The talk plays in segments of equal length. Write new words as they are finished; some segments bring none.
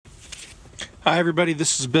Hi, everybody.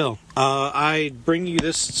 This is Bill. I bring you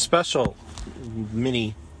this special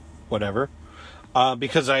mini whatever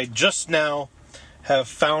because I just now have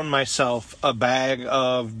found myself a bag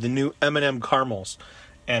of the new M&M caramels.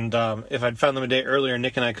 And if I'd found them a day earlier,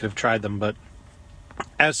 Nick and I could have tried them. But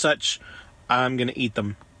as such, I'm going to eat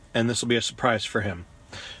them. And this will be a surprise for him.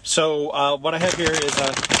 So what I have here is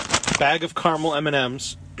a bag of caramel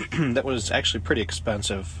M&Ms that was actually pretty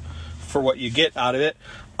expensive for what you get out of it.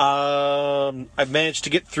 I've managed to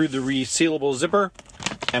get through the resealable zipper,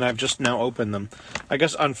 and I've just now opened them. I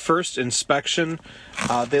guess on first inspection,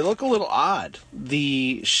 they look a little odd.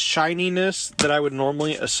 The shininess that I would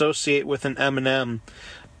normally associate with an M&M,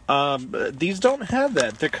 these don't have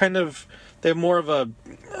that. They have more of a,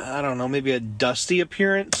 I don't know, maybe a dusty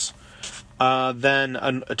appearance than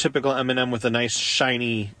a typical M&M with a nice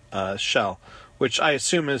shiny shell, which I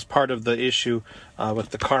assume is part of the issue with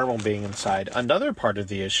the caramel being inside. Another part of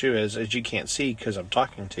the issue is, as you can't see because I'm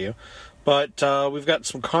talking to you, but we've got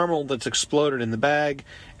some caramel that's exploded in the bag,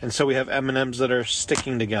 and so we have M&Ms that are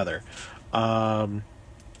sticking together. I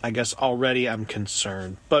guess already I'm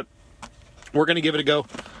concerned, but we're going to give it a go,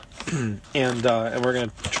 and we're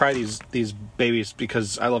going to try these babies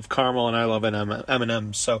because I love caramel and I love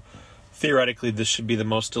M&Ms, so theoretically this should be the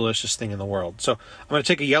most delicious thing in the world. So I'm going to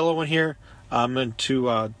take a yellow one here. I'm going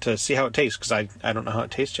to see how it tastes, because I don't know how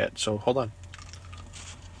it tastes yet, so hold on.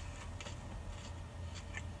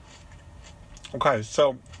 Okay,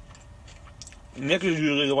 so Nick is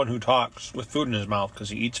usually the one who talks with food in his mouth because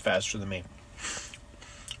he eats faster than me.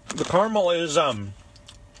 The caramel is,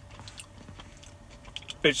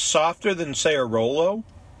 it's softer than, say, a Rolo.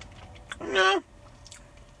 No.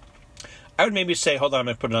 I would maybe say, hold on, I'm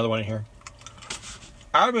going to put another one in here.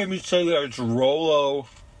 I would maybe say that it's Rolo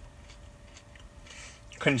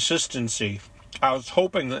consistency. I was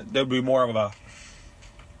hoping that there'd be more of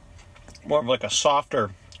like a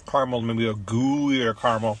softer caramel, maybe a gooier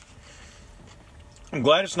caramel. I'm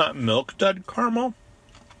glad it's not milk dud caramel,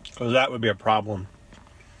 because that would be a problem.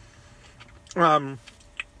 I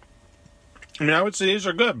would say these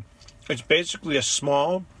are good. It's basically a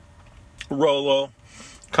small Rolo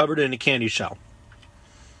covered in a candy shell,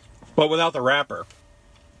 but without the wrapper,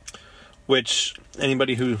 which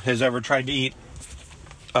anybody who has ever tried to eat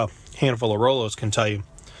a handful of Rolos can tell you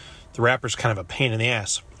the wrapper's kind of a pain in the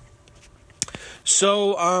ass.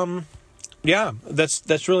 So, yeah,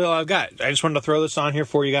 that's really all I've got. I just wanted to throw this on here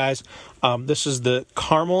for you guys. This is the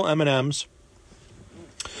caramel M&Ms.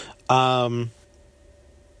 Yeah,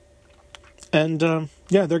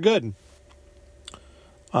 they're good.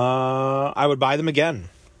 I would buy them again.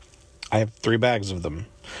 I have 3 bags of them,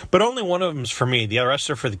 but only one of them is for me. The rest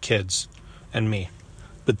are for the kids and me,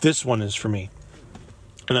 but this one is for me.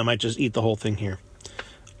 And I might just eat the whole thing here.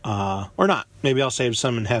 Or not. Maybe I'll save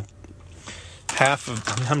some and have half of...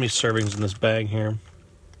 How many servings in this bag here?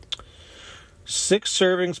 6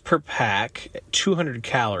 servings per pack, 200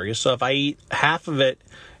 calories. So if I eat half of it,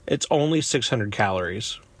 it's only 600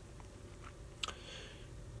 calories.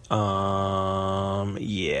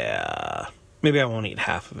 Yeah. Maybe I won't eat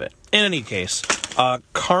half of it. In any case,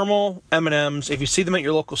 caramel M&Ms, if you see them at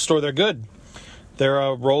your local store, they're good. They're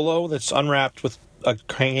a Rolo that's unwrapped with a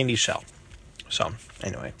candy shell. So,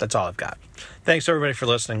 anyway, that's all I've got. Thanks, everybody, for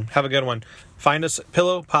listening. Have a good one. Find us at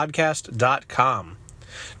pillowpodcast.com.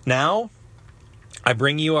 Now, I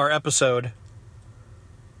bring you our episode,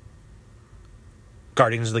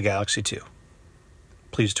 Guardians of the Galaxy 2.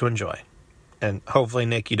 Please to enjoy. And hopefully,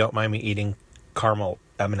 Nick, you don't mind me eating caramel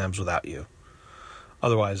M&Ms without you.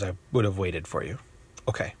 Otherwise, I would have waited for you.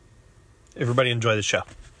 Okay. Everybody enjoy the show.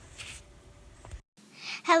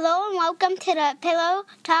 Hello and welcome to the Pillow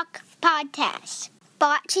Talk Podcast,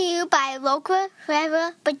 brought to you by Local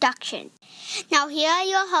Forever Productions. Now here are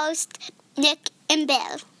your hosts, Nick and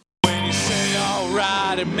Bill. When you say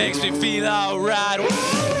alright, it makes me feel alright.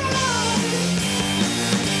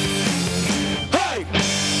 Hey!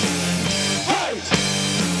 Hey!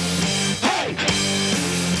 Hey!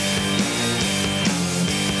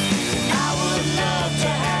 I would love to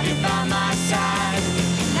have you by my side.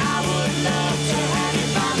 I would love to have you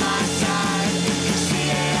by my side.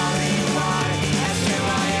 C-A-R-E-Y-S-A-Y-S.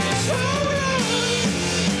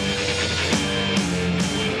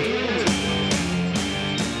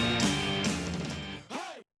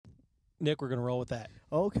 Nick, we're going to roll with that.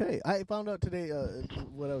 Okay, I found out today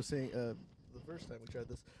what I was saying the first time we tried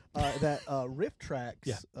this that Riff Tracks.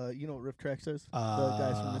 Yeah. You know what Riff Tracks is? The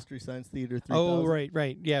guys from Mystery Science Theater 3000. Oh,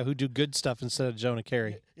 right. Yeah, who do good stuff instead of Jonah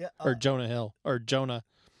Carey. Yeah. Or Jonah Hill. Or Jonah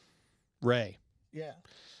Ray. Yeah.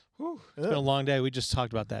 It's been a long day. We just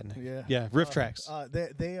talked about that. Nick. Yeah. Yeah. Riff Tracks.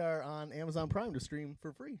 They are on Amazon Prime to stream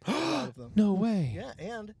for free. A lot of them. No way. Yeah,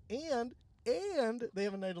 and they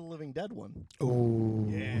have a Night of the Living Dead one, Ooh,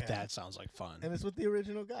 Yeah. that sounds like fun. and it's with the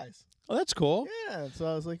original guys. Oh, that's cool. Yeah, so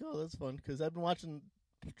I was like, oh, that's fun because I've been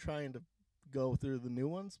trying to go through the new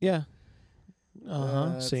ones. Yeah.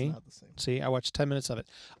 It's See, not the same. see, I watched 10 minutes of it.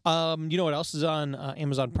 You know what else is on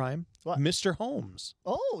Amazon Prime? What? Mr. Holmes.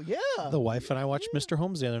 Oh yeah, The wife and I watched Mr.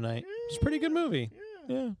 Holmes the other night. It's a pretty good movie.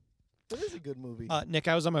 Yeah, Yeah. that is a good movie. Nick,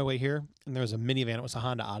 I was on my way here, and there was a minivan. It was a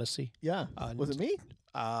Honda Odyssey. yeah, was it me?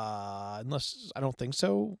 Unless I don't think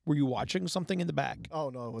so. Were you watching something in the back? Oh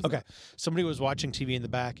no, it was Okay. Somebody was watching TV in the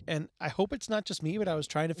back, and I hope it's not just me, but I was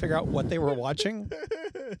trying to figure out what they were watching.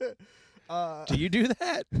 not. Do you do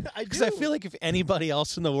that? I Because I do. feel like if anybody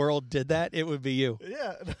else in the world did that, it would be you.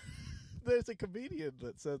 Yeah, there's a comedian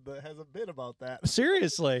that has a bit about that.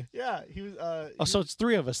 Seriously. Yeah, he was. Oh, so it's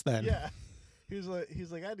three of us then. yeah. He's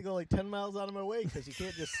like, I had to go like 10 miles out of my way because you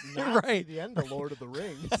can't just not Right. see the end of Lord of the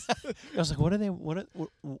Rings. I was like, what are they? What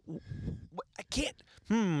I can't.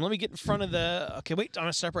 Let me get in front of the. Okay, wait. I'm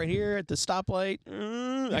gonna stop right here at the stoplight.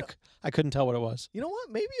 I couldn't tell what it was. You know what?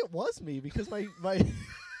 Maybe it was me because my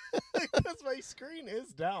because my screen is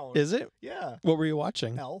down. Is it? Yeah. What were you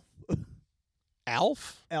watching? Elf.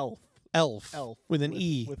 Alf? Elf. Elf. With an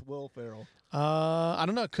E. With Will Ferrell. I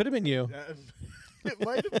don't know. It could have been you. It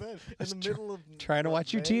might have been in the middle of Trying to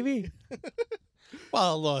watch your May. TV.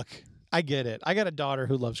 Well, look, I get it. I got a daughter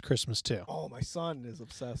who loves Christmas too. Oh, my son is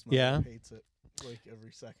obsessed. My Yeah? wife hates it. Like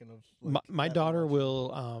every second of. Like, My having daughter watched it.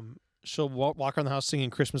 will. She'll walk around the house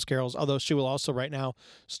singing Christmas carols. Although she will also right now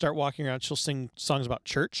start walking around. She'll sing songs about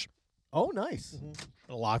church. Oh, nice.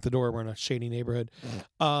 Lock the door. We're in a shady neighborhood.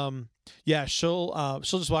 Yeah, she'll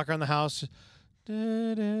just walk around the house.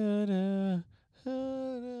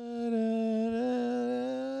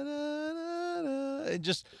 It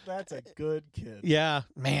just That's a good kid. yeah,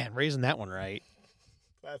 man, raising that one right.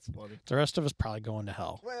 That's funny. The rest of us probably going to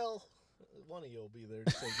hell. Well, one of you will be there to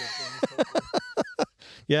say good things. hopefully.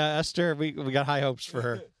 Yeah, Esther, we got high hopes for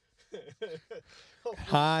her.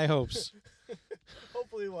 High hopes.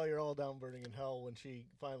 Hopefully, while you're all down burning in hell, when she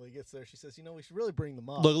finally gets there, she says, "You know, we should really bring them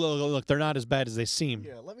up." Look, they're not as bad as they seem.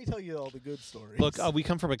 Yeah, let me tell you all the good stories. Look, we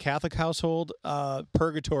come from a Catholic household.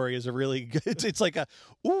 Purgatory is a really good. It's like a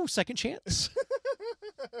second chance.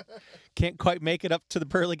 Can't quite make it up to the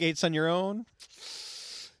pearly gates on your own.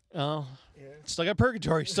 Oh, yeah. still got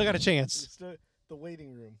purgatory. Still got a chance. It's the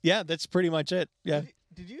waiting room. Yeah, that's pretty much it. Yeah.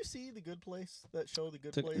 Did you see The Good Place? That show, The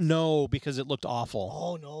Good So- Place? no, because it looked awful.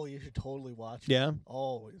 Oh no, you should totally watch it. Yeah,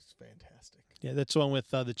 Oh, it's fantastic. yeah. That's the one with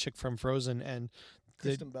the chick from Frozen and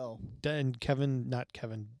Kristen Bell. Kevin, not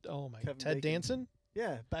Kevin. Oh my, Kevin Ted Bacon. Danson.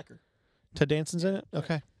 Yeah, Becker. Ted Danson's in it.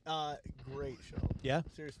 Okay. Great show. Yeah.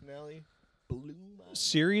 Series finale. Blew my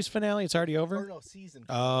Series finale. It's already Or over. no, season.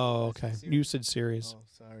 Oh, finale. I said okay. series. You said series. Oh,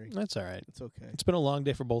 sorry. That's all right. It's okay. It's been a long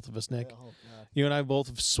day for both of us, Nick. Yeah, oh god. You and I both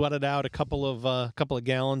have sweated out a couple of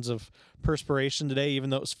gallons of perspiration today, even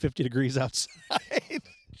though it was 50 degrees outside.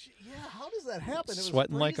 Yeah, how does that happen? It was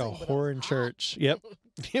Sweating like a freezing, but it whore was in hot. church. Yep,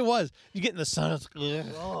 it was. You get in the sun. It's, ugh.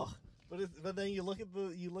 Oh, but then you look at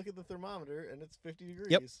the thermometer and it's 50 degrees.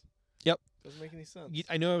 Yep. Doesn't make any sense.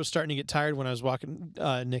 I know I was starting to get tired when I was walking.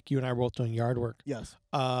 Nick, you and I were both doing yard work. Yes.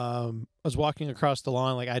 I was walking across the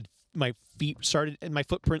lawn, like my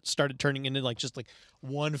footprints started turning into just like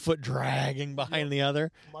 1 foot dragging behind the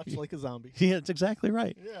other. Much like a zombie. Yeah, that's exactly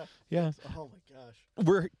right. Yeah. Yeah. Oh my gosh.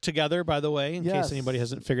 We're together, by the way, in Yes. case anybody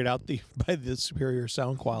hasn't figured out by the superior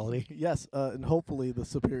sound quality. Yes, and hopefully the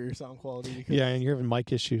superior sound quality because Yeah, and you're having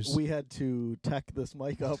mic issues. we had to tech this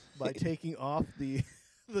mic up by taking off the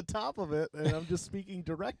top of it, and I'm just speaking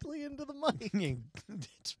directly into the mic.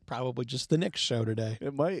 It's probably just the Nick show today,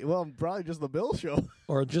 It might, probably just the Bill show.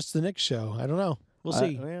 or just the Nick show. I don't know. We'll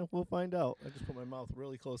see. Yeah, we'll find out. I just put my mouth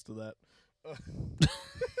really close to that.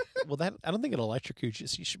 Well, I don't think it'll electrocute you,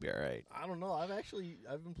 so you should be all right. I don't know. I've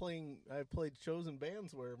played shows in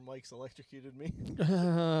bands where mics electrocuted me.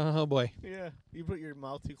 Oh boy. Yeah, you put your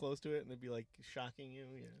mouth too close to it, and it'd be like shocking you.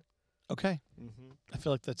 Yeah. Okay. Mm-hmm. I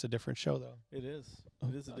feel like that's a different show, though. It is.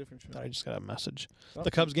 It is a different show. I just got a message. Oh.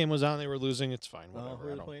 The Cubs game was on. They were losing. It's fine. Oh, Whatever. who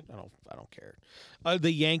are they playing? I don't care.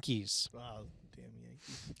 The Yankees, Wow, damn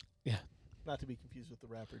Yankees. Yeah. Not to be confused with the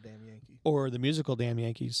rapper Damn Yankee. or the musical Damn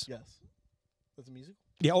Yankees. Yes. That's a musical?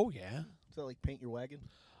 Yeah. Oh yeah. Is that like Paint Your Wagon?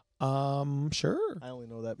 Sure. I only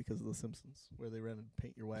know that because of The Simpsons, where they rented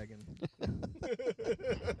Paint Your Wagon.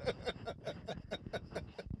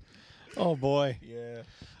 Oh boy.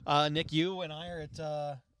 Yeah. Nick, you and I are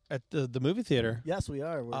at the movie theater. Yes, we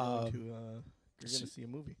are. We're going Um, to. You're going to see a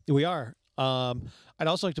movie. We are. I'd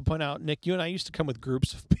also like to point out, Nick, you and I used to come with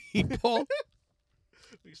groups of people.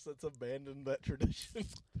 We let's abandon that tradition.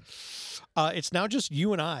 It's now just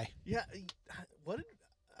you and I. Yeah. What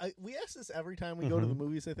did we ask this every time we go to the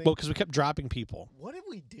movies? I think. Well, because we kept dropping people. What did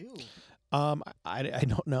we do? I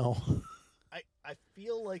don't know. I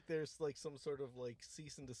feel like there's like some sort of like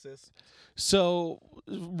cease and desist. So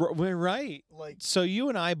we're right. Like So you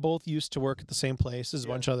and I both used to work at the same place as a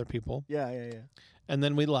Yeah. bunch of other people, yeah. and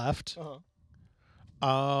then we left.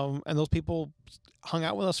 And those people hung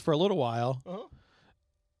out with us for a little while,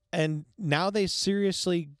 and now they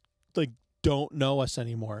seriously like don't know us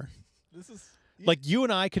anymore. This is Like you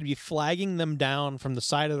and I could be flagging them down from the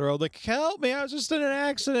side of the road, like, "Help me! I was just in an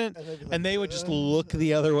accident," they'd be like, and they would just look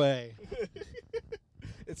the other way.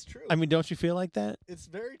 It's true. I mean, don't you feel like that? It's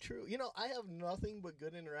very true. You know, I have nothing but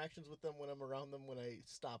good interactions with them when I'm around them when I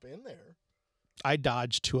stop in there. I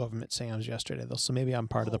dodged 2 of them at Sam's yesterday, though, so maybe I'm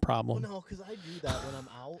part of the problem. Well, no, because I do that when I'm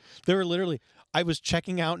out. They were literally, I was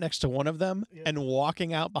checking out next to one of them Yeah. and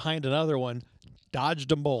walking out behind another one, dodged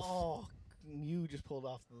them both. Oh, you just pulled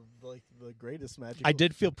off the greatest magic. I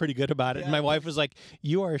did feel pretty good about it. And Yeah. my wife was like,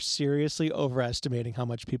 "You are seriously overestimating how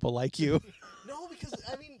much people like you." No, because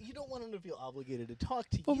I mean, you don't want them to feel obligated to talk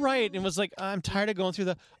to Well, you. right. And it was like, I'm tired of going through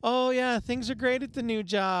the, "Oh, yeah, things are great at the new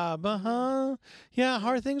job. Uh-huh. Yeah, how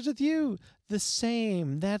are things with you?" "The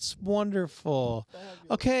same. That's wonderful.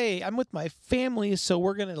 Okay, I'm with my family, so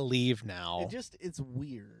we're going to leave now." It's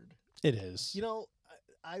weird. It is. You know,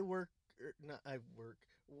 I work.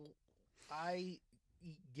 I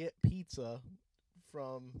get pizza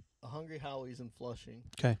from a Hungry Howie's in Flushing.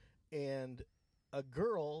 Okay. And a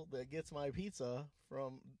girl that gets my pizza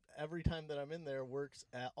from every time that I'm in there works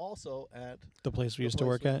also at The place we the used to place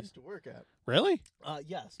work we at? Used to work at. Really?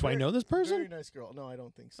 Yes. Do I know this person? Very nice girl. No, I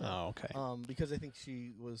don't think so. Oh, okay. Because I think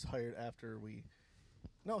she was hired after we.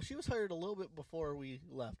 No, she was hired a little bit before we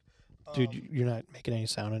left. Dude, you're not making any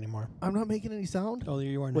sound anymore. I'm not making any sound. Oh,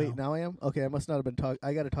 you are now. Wait, now I am? Okay, I must not have been talking.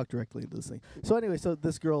 I got to talk directly into this thing. So anyway, so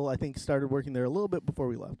this girl, I think, started working there a little bit before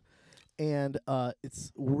we left. And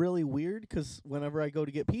it's really weird because whenever I go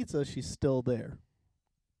to get pizza, she's still there.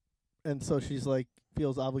 And so she's like,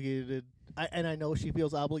 feels obligated. And I know she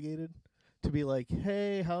feels obligated to be like,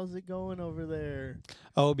 "Hey, how's it going over there?"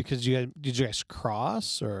 Oh, because did you guys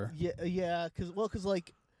cross or? Yeah, because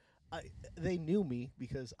like, they knew me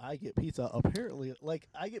because I get pizza. Apparently, like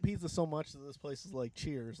I get pizza so much that this place is like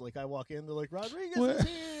Cheers. Like I walk in, they're like, "Rodriguez is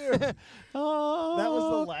here." Oh, That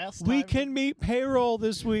was the last we time. can meet payroll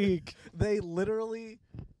this week. They literally,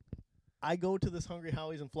 I go to this Hungry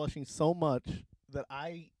Howie's in Flushing so much that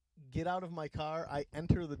I get out of my car, I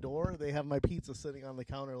enter the door, they have my pizza sitting on the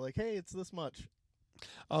counter like, "Hey, it's this much."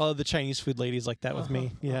 Oh, the Chinese food lady's like that with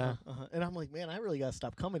me. Yeah. And I'm like, "Man, I really got to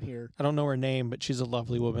stop coming here." I don't know her name, but she's a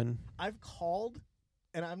lovely woman. I've called,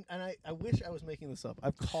 and I wish I was making this up.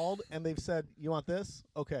 I've called, and they've said, "You want this?"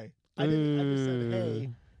 Okay. I just said, "Hey,"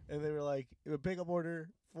 and they were like, "A pickup order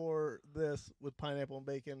for this with pineapple and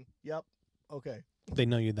bacon." Yep. Okay. They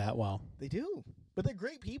know you that well. They do, but they're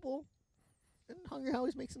great people, and Hungry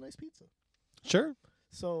Howie's makes a nice pizza. Sure.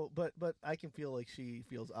 So, but I can feel like she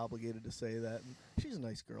feels obligated to say that. And she's a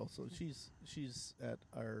nice girl, so she's at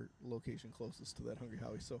our location closest to that Hungry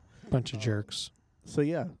Howie. So, Bunch of jerks. so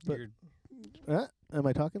yeah. But am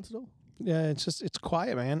I talking still? Yeah, it's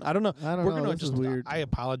quiet, man. I don't know. I don't We're know. gonna This is just. weird. I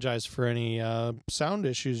apologize for any sound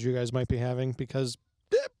issues you guys might be having because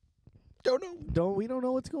don't know. We don't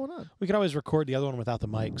know what's going on. We could always record the other one without the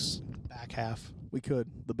mics. Back half. We could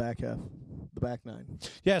the back half, the back 9.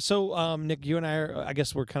 Yeah. So, Nick, you and I are. I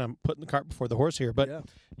guess we're kind of putting the cart before the horse here, but yeah.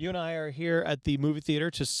 you and I are here at the movie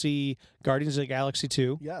theater to see Guardians of the Galaxy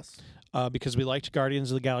 2 Yes. because we liked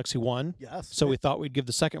Guardians of the Galaxy 1. Yes. So we thought we'd give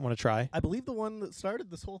the second one a try. I believe the one that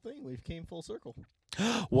started this whole thing. We came full circle.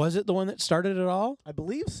 Was it the one that started it all? I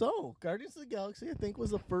believe so. Guardians of the Galaxy, I think,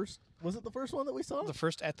 was the first. Was it the first one that we saw? The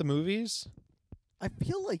first at the movies? I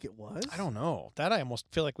feel like it was. I don't know. That I almost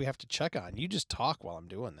feel like we have to check on. You just talk while I'm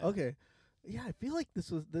doing that. Okay. Yeah, I feel like this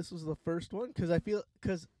was the first one because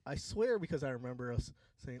I swear because I remember us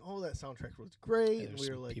saying, "Oh, that soundtrack was great," Yeah, and there's we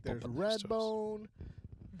were some like, people "There's putting next to us. Redbone.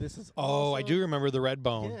 This is Oh, I do awesome." remember the red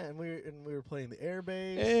bone. Yeah, and we were playing the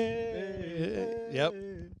airbase. Yep.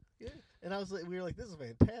 Yeah, and I was like, we were like, "This is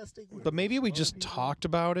fantastic." But maybe we just talked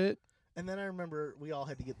about it. And then I remember we all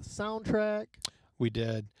had to get the soundtrack. We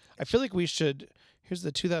did. I feel like we should. Here's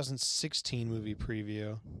the 2016 movie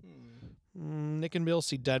preview. Nick and Bill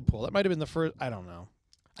see Deadpool. That might have been the first. I don't know.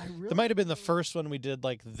 That might have been the first one we did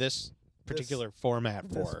like this particular format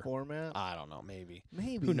this for. format. I don't know. Maybe.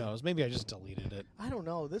 Maybe. Who knows? Maybe I just deleted it. I don't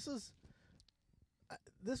know. This was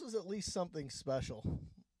at least something special.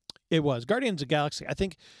 It was Guardians of the Galaxy. I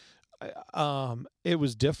think it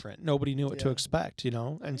was different. Nobody knew what to Yeah. expect,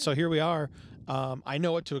 and so here we are. I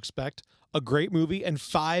know what to expect. A great movie and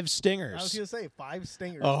 5 stingers. I was gonna say 5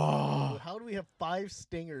 stingers. Oh. How do we have 5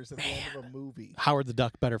 stingers at the end of a movie? Howard the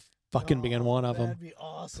Duck better fucking be in one of them. That'd be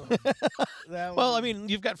awesome. That would Well, be- I mean,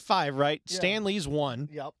 you've got 5, right? Yeah. Stan Lee's one.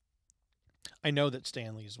 Yep. I know that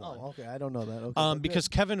Stan Lee's one. Oh, okay. I don't know that. Okay. but Because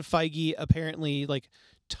Kevin Feige apparently, like,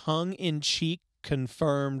 tongue in cheek,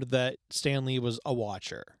 confirmed that Stan Lee was a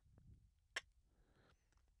watcher,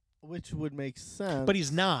 which would make sense. but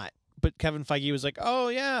he's not. But Kevin Feige was like, "Oh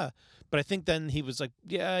yeah," but I think then he was like,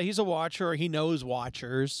 "Yeah, he's a watcher, or he knows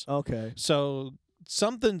watchers." Okay. So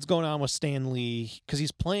something's going on with Stan Lee because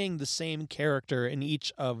he's playing the same character in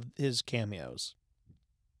each of his cameos.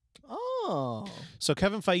 Oh. So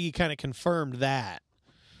Kevin Feige kind of confirmed that.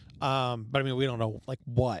 But I mean, we don't know like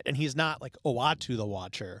what, and he's not like Uatu the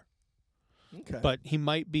Watcher, Okay. but he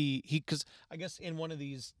might be because I guess in one of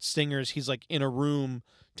these stingers, he's like in a room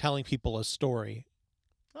telling people a story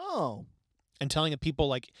Oh. and telling people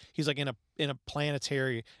like he's like in a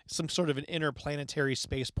planetary, some sort of an interplanetary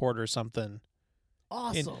spaceport or something.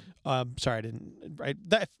 Awesome. Sorry, I didn't. Right,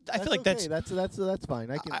 that I feel like okay. that's that's fine.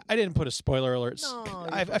 I can. I didn't put a spoiler alert. No,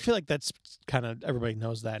 you're I fine. feel like that's kind of everybody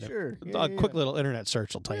knows that. Sure. A Yeah, quick yeah. little internet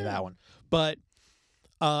search will tell you Yeah. that one. But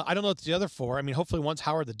I don't know what's the other 4. I mean, hopefully one's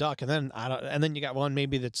Howard the Duck, and then and then you got one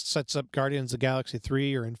maybe that sets up Guardians of the Galaxy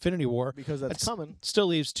 3 or Infinity War. Because that's coming. Still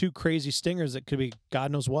leaves 2 crazy stingers that could be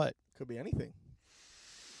God knows what. Could be anything.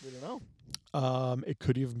 We don't know. It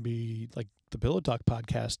could even be like the Pillow Talk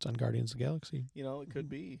podcast on Guardians of the Galaxy. You know, it could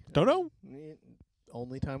be. Don't know.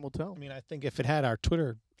 Only time will tell. I mean, I think if it had, our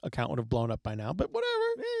Twitter account would have blown up by now. But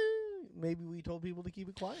whatever. Maybe we told people to keep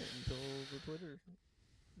it quiet until the Twitter,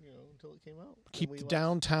 until it came out. And Keep we the watched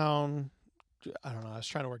downtown. I don't know. I was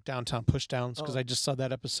trying to work downtown pushdowns because Oh. I just saw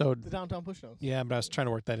that episode. the downtown pushdowns. Yeah, but I was trying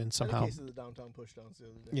to work that in I had a somehow. case of the downtown pushdowns the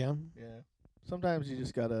other day. Yeah, Yeah. Sometimes you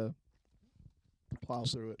just gotta plow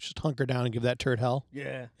through it. just hunker down and give that turd hell.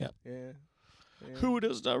 Yeah. Yeah. Yeah. Yeah. Who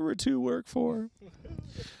does number 2 work for?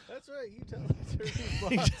 That's right. You tell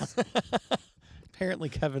the boss. Apparently,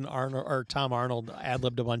 Kevin Arnold or Tom Arnold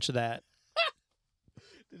ad-libbed a bunch of that.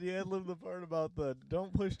 Did he ad-lib the part about the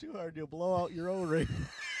don't push too hard, you'll blow out your O-ring?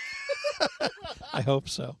 I hope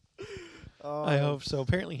so. I Um, hope so.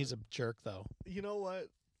 Apparently, he's a jerk, though. You know what?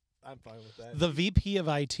 I'm fine with that. The VP of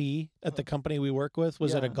IT at the company we work with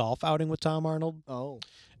was at a Yeah. golf outing with Tom Arnold Oh,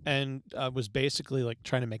 and was basically like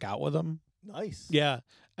trying to make out with him. nice. Yeah,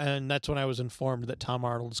 and that's when I was informed that Tom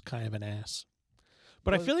Arnold's kind of an ass.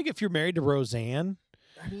 But I Well- feel like if you're married to Roseanne,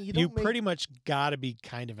 I mean, you you don't make pretty much got to be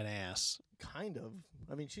kind of an ass. kind of.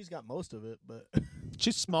 I mean, she's got most of it, but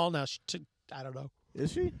She's small now. I don't know.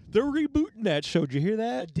 is she? They're rebooting that show. Did you hear I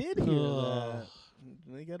that? did hear Ugh. that.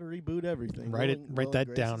 They got to reboot everything. Write that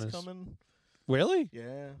Grace down is as- coming. Really?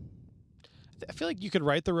 Yeah. I feel like you could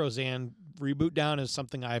write the Roseanne reboot down as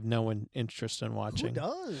something I have no interest in Who watching.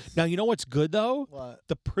 does? Now, you know what's good, though? What?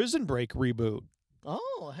 The Prison Break reboot.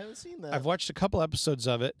 Oh, I haven't seen that. I've watched a couple episodes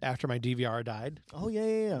of it after my DVR died. Oh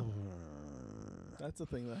yeah. That's a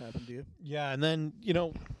thing that happened to you. Yeah, and then,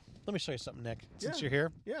 let me show you something, Nick, since Yeah. you're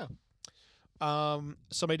here. Yeah,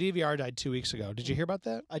 So my DVR died 2 weeks ago. Did you hear about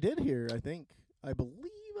that? I did hear. I believe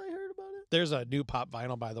I heard about it. There's a new pop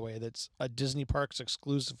vinyl, by the way, that's a Disney Parks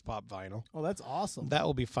exclusive pop vinyl. Oh, that's awesome. That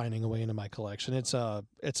will be finding a way into my collection. It's a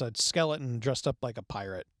skeleton dressed up like a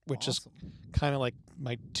pirate, which is awesome. kind of like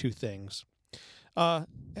my 2 things.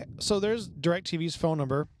 So there's DirecTV's phone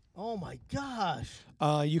number. Oh my gosh.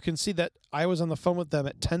 You can see that I was on the phone with them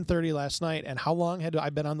at 10:30 last night. And how long had I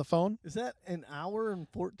been on the phone? Is that an hour and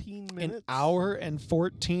 14 minutes? An hour and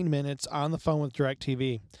 14 minutes on the phone with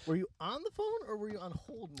DirecTV. Were you on the phone or were you on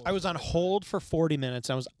hold? Most I was of on the time? hold for 40 minutes.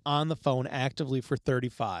 I was on the phone actively for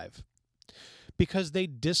 35 because they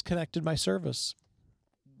disconnected my service.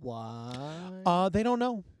 Why? They don't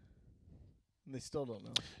know. They still don't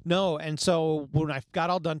know. No, and so when I got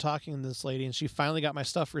all done talking to this lady and she finally got my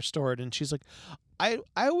stuff restored and she's like,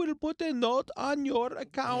 I will put a note on your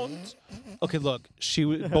account. Okay, look,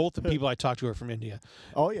 both the people I talked to are from India.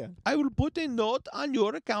 Oh yeah. I will put a note on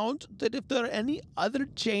your account that if there are any other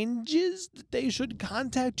changes, that they should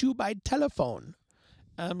contact you by telephone.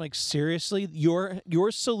 I'm like, seriously?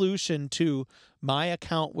 Your solution to my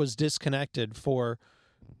account was disconnected for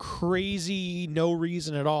crazy no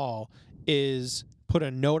reason at all is put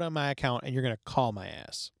a note on my account and you're going to call my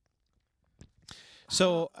ass.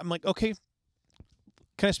 So I'm like, okay,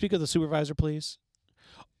 can I speak with the supervisor, please?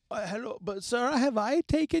 Hello, but sir, have I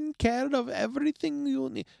taken care of everything you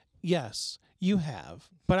need? Yes, you have.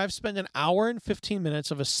 But I've spent an hour and 15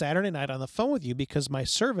 minutes of a Saturday night on the phone with you because my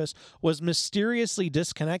service was mysteriously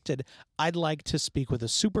disconnected. I'd like to speak with a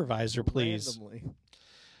supervisor, please. Randomly.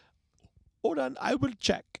 Hold on, I will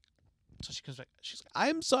check. So she comes back. She's like,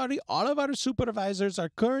 I'm sorry, all of our supervisors are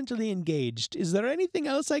currently engaged. Is there anything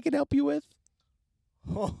else I can help you with?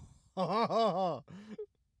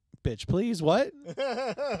 Bitch, please, what?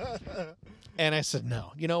 And I said,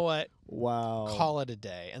 no. You know what? Wow. Call it a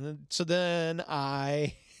day. And then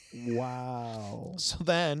I Wow.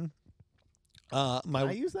 my Can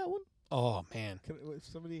I use that one? oh man. If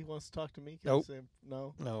somebody wants to talk to me, can Nope. I say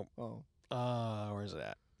no? No. Oh. Where's it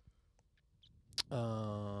at?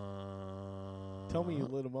 Tell me you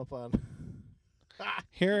lit him up on.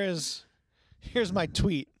 Here's my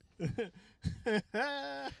tweet. It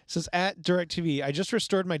says at DirecTV, I just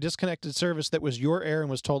restored my disconnected service that was your error and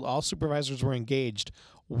was told all supervisors were engaged.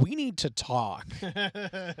 We need to talk.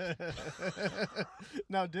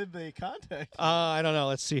 Now, did they contact you? I don't know.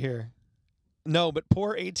 Let's see here. No, but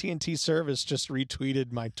poor AT&T service just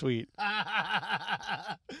retweeted my tweet.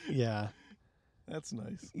 Yeah. That's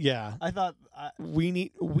nice. Yeah. I thought I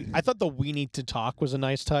thought the we need to talk was a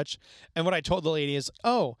nice touch. And what I told the lady is,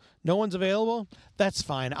 oh, no one's available? That's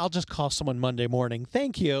fine. I'll just call someone Monday morning.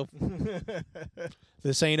 Thank you.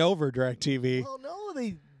 This ain't over, DirecTV. Well, no,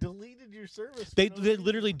 they deleted your service. for They no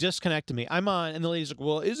literally disconnected me. I'm on, and the lady's like,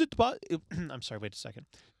 well, is it I'm sorry, wait a second.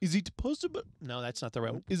 Is it possible? No, that's not the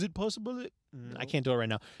right one. Is it possible? I can't do it right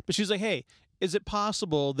now. But she's like, hey, is it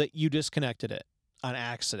possible that you disconnected it on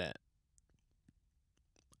accident?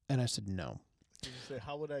 And I said, no. You say,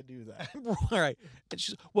 how would I do that? All right. And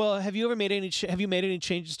she's, well, have you made any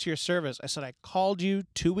changes to your service? I said, I called you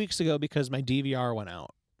 2 weeks ago because my DVR went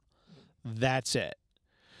out. That's it.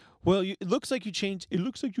 Well, it looks like you changed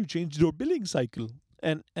your billing cycle.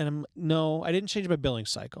 And I'm no, I didn't change my billing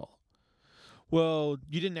cycle. Well,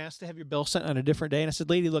 you didn't ask to have your bill sent on a different day. And I said,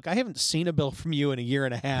 lady, look, I haven't seen a bill from you in a year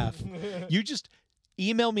and a half. You just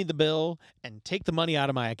email me the bill and take the money out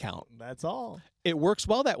of my account. That's all. It works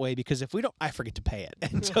well that way because if we don't, I forget to pay it.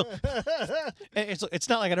 And so it's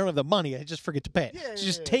not like I don't have the money. I just forget to pay it. Yeah, So yeah,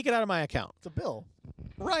 just yeah. take it out of my account. It's a bill.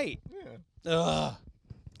 Right. Yeah. Ugh.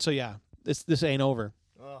 So yeah, this ain't over.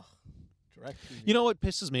 Ugh. DirecTV. You know what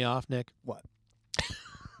pisses me off, Nick? What?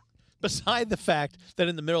 Beside the fact that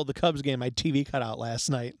in the middle of the Cubs game, my TV cut out last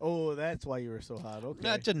night. Oh, that's why you were so hot. Okay.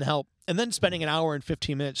 That didn't help. And then spending an hour and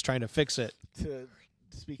 15 minutes trying to fix it. To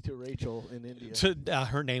speak to Rachel in India.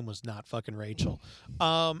 Her name was not fucking Rachel.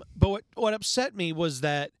 But what upset me was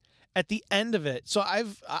that at the end of it, so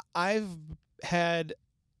I've had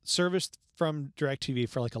service from DirecTV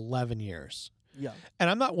for like 11 years. Yeah. And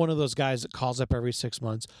I'm not one of those guys that calls up every 6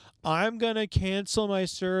 months. I'm going to cancel my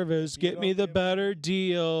service. Get me the better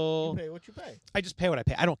deal. You pay what you pay. I just pay what I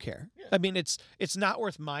pay. I don't care. Yeah. I mean, it's not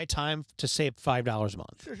worth my time to save $5 a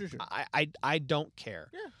month. Sure. I don't care.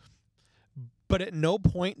 Yeah. But at no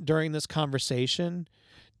point during this conversation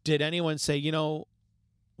did anyone say, you know,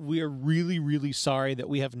 we're really, really sorry that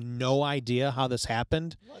we have no idea how this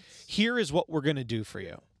happened. Here is what we're going to do for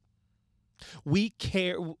you. We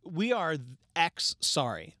care. We are X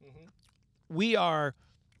sorry. Mhm.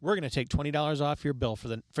 We're going to take $20 off your bill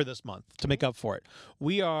for this month to make up for it.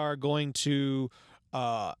 We are going to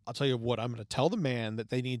I'll tell you what I'm going to tell the man that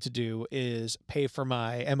they need to do is pay for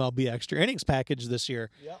my MLB extra innings package this year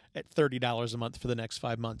Yep. at $30 a month for the next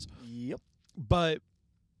 5 months. Yep. But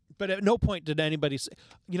at no point did anybody say,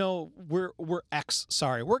 you know, we're X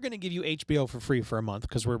sorry. We're going to give you HBO for free for a month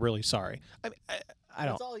because we're really sorry. I mean, I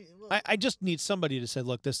don't. That's all I just need somebody to say,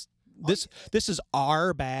 look, this is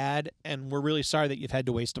our bad, and we're really sorry that you've had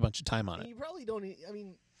to waste a bunch of time on and it. you probably don't.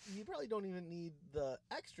 You probably don't even need the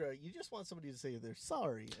extra. You just want somebody to say they're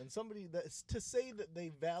sorry, and somebody to say that they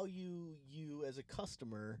value you as a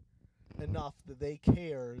customer enough that they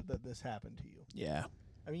care that this happened to you. Yeah,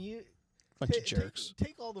 I mean, you bunch of jerks.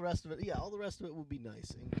 Take all the rest of it. Yeah, all the rest of it would be nice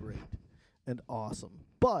and great and awesome,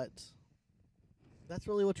 but that's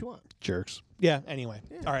really what you want. Jerks. Yeah. Anyway,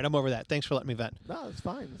 Yeah. all right, I'm over that. Thanks for letting me vent. No, it's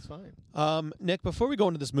fine. It's fine. Nick, before we go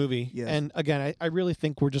into this movie, Yes. and again, I really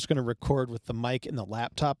think we're just going to record with the mic and the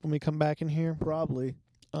laptop when we come back in here, Probably.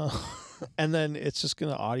 and then it's just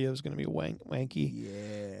gonna audio is going to be wanky.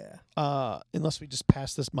 Yeah. Unless we just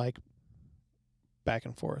pass this mic back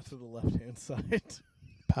and forth. To the left-hand side.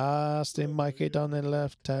 Pass the mic on the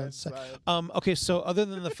left hand side. Okay, so other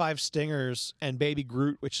than the 5 stingers and Baby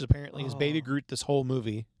Groot, which is apparently is Baby Oh. Groot this whole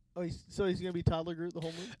movie. Oh, so he's gonna be Toddler Groot the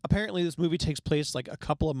whole movie. Apparently, this movie takes place like a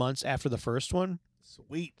couple of months after the first one,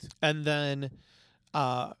 Sweet. and then,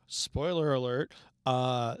 spoiler alert,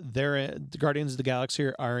 The Guardians of the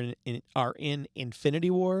Galaxy are in Infinity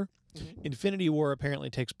War. Mhm. Infinity War apparently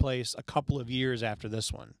takes place a couple of years after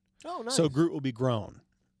this one, Oh, nice. so Groot will be grown.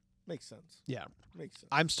 Makes sense. Yeah, Makes sense.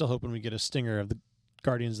 I'm still hoping we get a stinger of the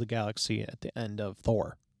Guardians of the Galaxy at the end of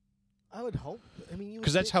Thor, I would hope. I mean,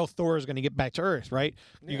 because that's how Thor is going to get back to Earth, right?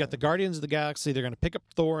 You got the Guardians of the Galaxy. They're going to pick up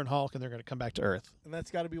Thor and Hulk, and they're going to come back to Earth. and that's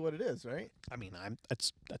got to be what it is, right? I mean,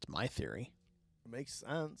 that's my theory. It makes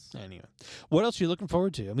sense. Anyway, what else are you looking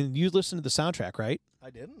forward to? I mean, you listened to the soundtrack, right? I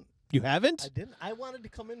didn't. You haven't? I didn't. I wanted to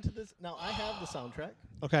come into this. Now I have the soundtrack.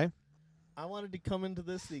 Okay. I wanted to come into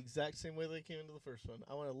this the exact same way they came into the first one.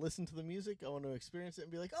 I want to listen to the music. I want to experience it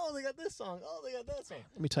and be like, oh, they got this song. Oh, they got that song.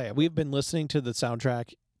 Let me tell you, we've been listening to the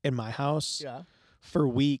soundtrack in my house Yeah. for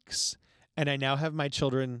weeks, and I now have my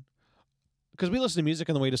children, because we listen to music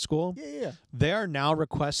on the way to school. Yeah. They are now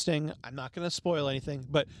requesting, I'm not going to spoil anything,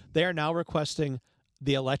 but they are now requesting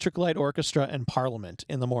the Electric Light Orchestra and Parliament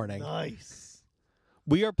in the morning. Nice.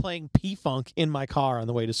 We are playing P-Funk in my car on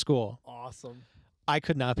the way to school. Awesome. I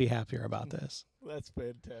could not be happier about this. That's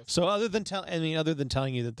fantastic. So other than telling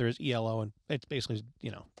you that there's ELO, and it's basically,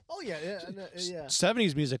 Oh yeah, yeah.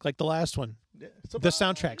 70s music like the last one. Yeah. The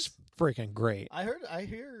soundtrack's freaking great. I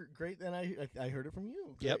hear great, and I heard it from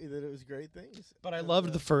you. Yep. That it was great things. But I And,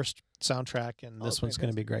 loved the first soundtrack, and oh, this one's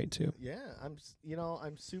going to be great too. Yeah, I'm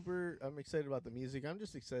excited about the music. I'm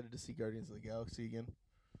just excited to see Guardians of the Galaxy again.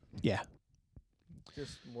 Yeah.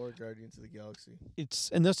 Just more Guardians of the Galaxy.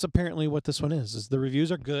 And that's apparently what this one is the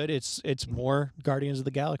reviews are good. It's more Guardians of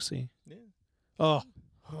the Galaxy. Yeah. Oh,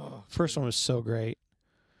 Oh, first one was so great.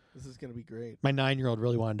 this is gonna be great. My 9-year-old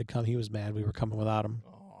really wanted to come. He was mad we were coming without him.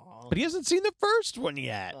 Aw. But he hasn't seen the first one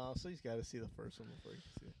yet. Oh, so he's got to see the first one before he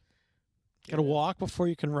can see it. Got to Yeah, walk before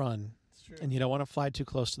you can run, It's true. and you don't want to fly too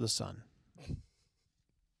close to the sun.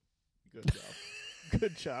 Good job.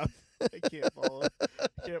 Good job. I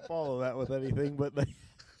can't follow that with anything, but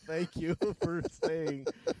thank you for saying,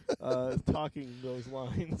 talking those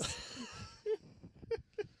lines.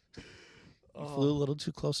 You flew a little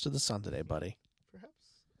too close to the sun today, buddy. Perhaps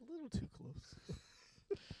a little too close.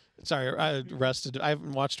 Sorry, I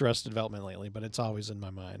haven't watched Arrested Development lately, but it's always in my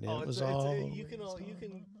mind. Oh, It was you always can on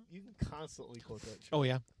you can constantly quote that. Show. Oh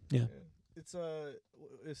yeah. Yeah. It's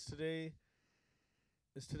is today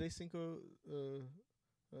Cinco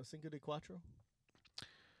de Cuatro?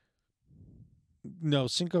 No,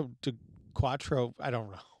 Cinco de Quattro. I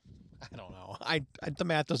don't know. I the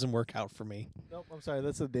math doesn't work out for me. Nope, I'm sorry.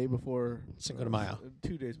 That's the day before Cinco de Mayo.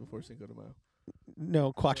 2 days before Cinco de Mayo.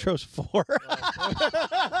 No, Quattro's 4.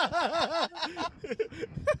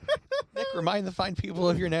 Nick, remind the fine people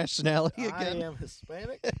of your nationality I again. am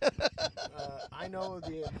Hispanic. I know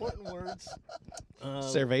the important words.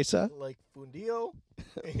 Cerveza, Like fundio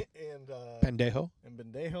and pendejo. and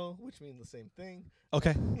bendejo, which mean the same thing.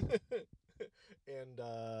 Okay, and I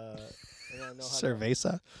know how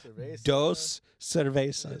cerveza. to cerveza. Dos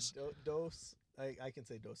cervezas. Dos. I can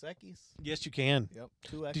say Dos Equis. Yes, you can. Yep.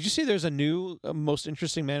 2 Equis. Did you see there's a new most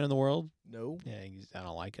interesting man in the world? No. Yeah, I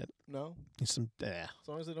don't like it. No. He's some. As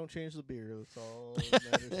long as they don't change the beer, that's all that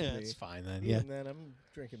matters to Yeah, me. it's fine then. Yeah, And then I'm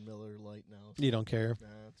drinking Miller Lite now. you don't care. Nah,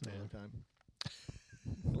 it's Miller time.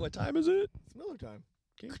 What time is it? It's Miller time.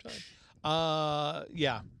 Game time.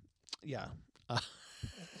 Yeah.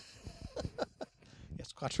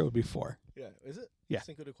 Yes, Quattro would be 4. Yeah. Is it? Yeah.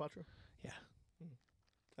 Cinco de Cuatro? Yeah.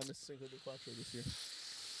 I missed Cinco de Cuatro this year.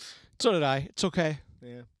 So did I. It's okay.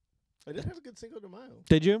 Yeah. I did have a good Cinco de Mayo.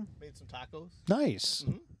 Did you? Made some tacos. Nice.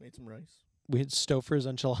 Made some rice. We had Stouffer's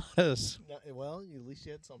enchiladas, Well, at least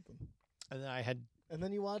you had something. and then I had And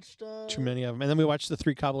then you watched. too many of them, and then we watched the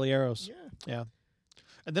 3 Caballeros. Yeah.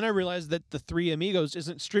 And then I realized that the 3 Amigos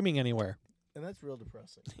isn't streaming anywhere. And that's real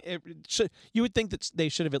depressing. You would think that they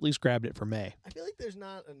should have at least grabbed it for May. I feel like there's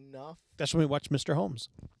not enough. That's when we watched Mr. Holmes.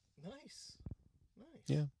 Nice.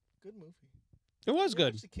 Yeah. Good movie. It was Have you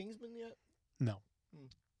good. watched The Kingsman yet? No,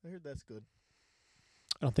 I heard that's good.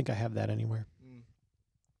 I don't think I have that anywhere.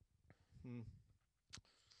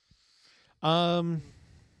 Mm.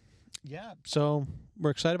 Yeah. So we're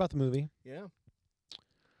excited about the movie. Yeah.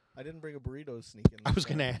 I didn't bring a burrito sneak in. I was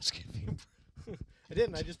going to ask if you. I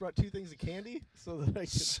didn't. I just brought 2 things of candy so that I could.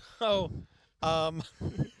 So,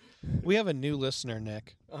 we have a new listener,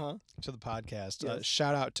 Nick, Uh-huh. to the podcast. Yes.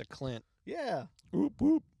 Shout out to Clint. Yeah. Whoop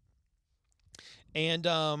whoop. And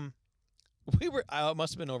we were. It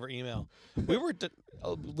must have been over email. We were.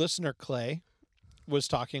 Listener Clay was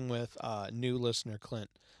talking with new listener Clint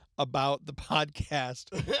about the podcast,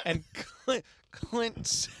 and Clint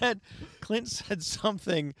said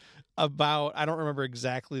something about, I don't remember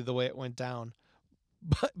exactly the way it went down,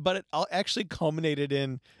 but it all actually culminated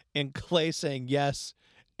in Clay saying yes,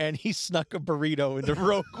 and he snuck a burrito into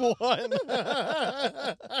Rogue One.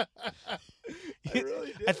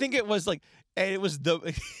 really did. I think it was like, and it was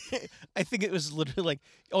I think it was literally like,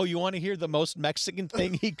 oh, you want to hear the most Mexican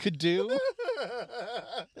thing he could do?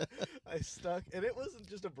 I stuck, and it wasn't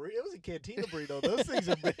just a burrito; it was a cantina burrito. Those things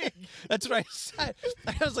are big. That's what I said.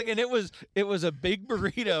 I was like, and it was a big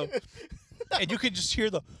burrito, and you could just hear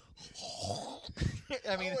the.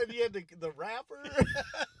 I mean, and you had the wrapper.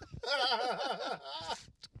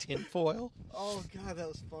 tinfoil. Oh God, that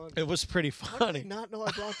was fun. It was pretty How did I funny. not know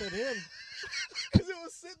I brought that in? Because it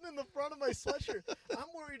was sitting in the front of my sweatshirt. I'm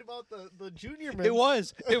worried about the junior men. It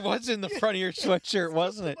was in the front of your sweatshirt,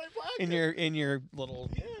 wasn't it? my pocket. In your little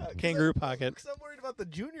Yeah, kangaroo pocket. Because I'm worried about the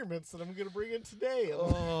junior mints that I'm going to bring in today.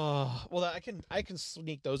 Oh well, I can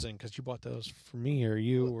sneak those in because you bought those for me or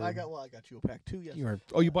you. Or I got you a pack too. Yes.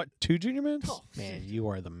 you bought 2 junior mints. Oh. Man, you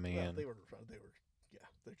are the Well, man. they were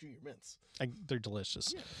they're junior mints. They're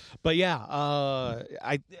delicious. Yeah. But yeah,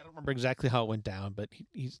 I don't remember exactly how it went down, but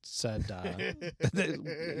he said,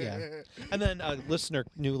 yeah. And then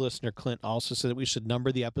new listener Clint also said that we should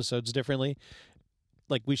number the episodes differently.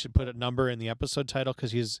 Like we should put a number in the episode title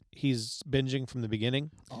because he's binging from the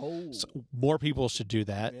beginning. Oh. So more people should do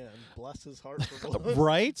that. Man, bless his heart for listening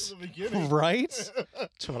Right? to the beginning. Right?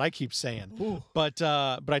 That's what I keep saying. Ooh. But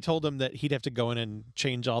I told him that he'd have to go in and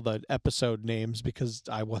change all the episode names because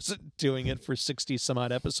I wasn't doing it for 60 some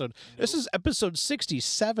odd episode. This is episode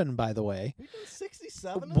 67, by the way. We've done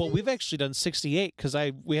 67 of Well, we've these? actually done 68 because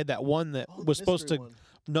we had that one that Oh, the was supposed to. mystery one.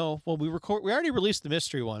 No, well, we already released the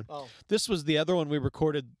mystery one. Oh. This was the other one we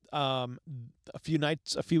recorded a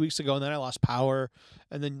few weeks ago, and then I lost power,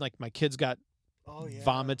 and then like my kids got Oh, yeah.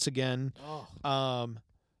 vomits again. Oh,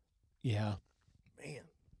 Yeah, man.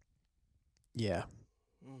 yeah.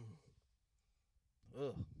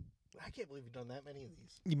 Ugh. I can't believe we've done that many of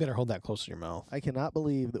these. You better hold that close to your mouth. I cannot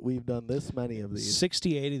believe that we've done this many of these.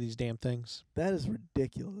 68 of these damn things. That is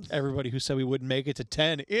ridiculous. Everybody who said we wouldn't make it to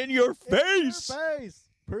 10, in your face! In your face.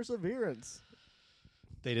 Perseverance.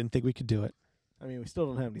 They didn't think we could do it. I mean, we still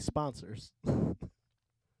don't have any sponsors.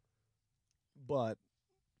 But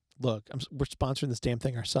Look, we're sponsoring this damn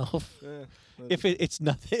thing ourselves. eh, If it's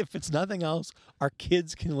nothing else, our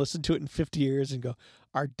kids can listen to it in 50 years and go,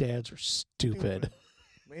 "Our dads are stupid."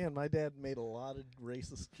 man, my dad made a lot of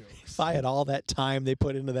racist jokes. If I had all that time they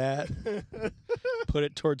put into that, put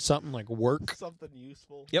it towards something like work, Something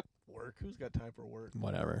useful. Yep. Work. Who's got time for work?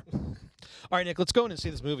 whatever. All right, Nick, let's go in and see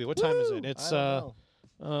this movie. What time is it? Woo! It's I don't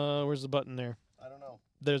know. where's the button there? I don't know.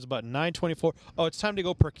 There's a button. 9:24. Oh, it's time to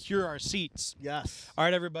go procure our seats. Yes. All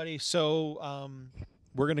right, everybody. So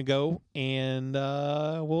we're gonna go, and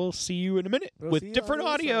we'll see you in a minute We'll see with you different on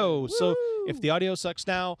the other audio. side. So Woo! if the audio sucks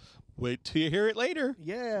now, wait till you hear it later.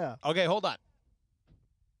 Yeah. Okay, hold on.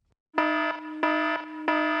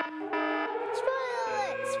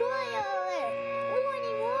 Spoiler alert!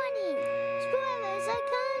 Warning, warning! Spoilers are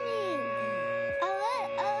coming!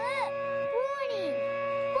 Alert, alert! Warning!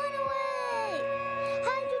 Run away!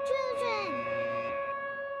 Hide your children!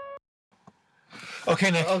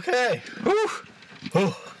 Okay, Nick. Okay.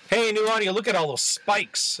 Whew. Hey, new audio. Look at all those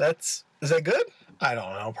spikes. Is that good? I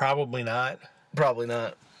don't know. Probably not. Probably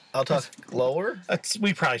not. I'll talk lower.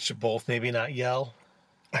 We probably should both maybe not yell.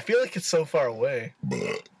 I feel like it's so far away.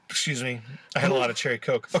 Excuse me. I had a lot of cherry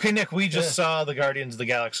Coke. Okay, Nick, we just saw the Guardians of the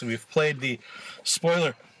Galaxy. We've played the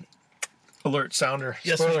spoiler alert sounder.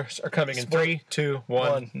 Yes, Spoilers are coming in 3, 2,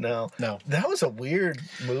 1. No. No. That was a weird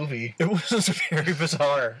movie. It was very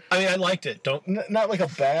bizarre. I mean, I liked it. Don't Not like a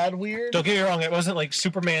bad weird. get me wrong. It wasn't like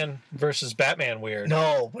Superman versus Batman weird.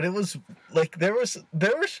 No, but it was like there were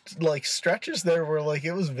like stretches there where like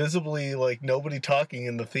it was visibly like nobody talking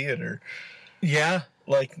in the theater. Yeah,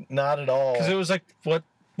 Like not at all. because it was like, what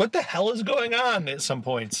the hell is going on at some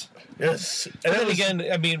points? Yes. And then it was- again,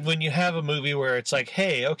 I mean, when you have a movie where it's like,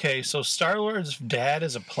 hey, okay, so Star-Lord's dad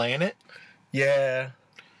is a planet. yeah.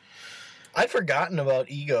 I'd forgotten about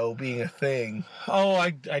ego being a thing. Oh,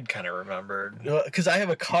 I'd kind of remembered. Because I have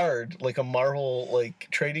a card, like a Marvel like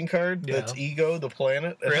trading card that's Yeah. Ego, the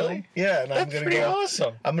planet. at Really? home. Yeah, and I'm That's gonna pretty go.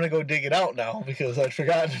 awesome. I'm gonna go dig it out now because I'd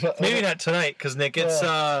forgotten. About Maybe not tonight, because Nick, it's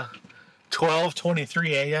 12:23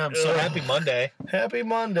 a.m. So Ugh. happy Monday. Happy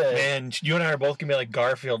Monday. Man, you and I are both gonna be like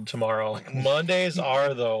Garfield tomorrow. Like, Mondays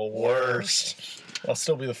are the worst. I'll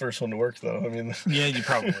still be the first one to work though. I mean, Yeah, you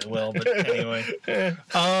probably will, but anyway.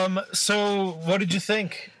 So what did you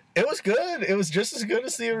think? it was good. It was just as good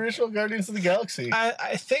as the original Guardians of the Galaxy.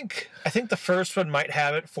 I think the first one might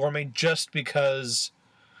have it for me just because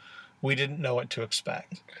we didn't know what to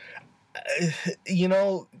expect. You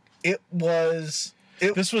know, it was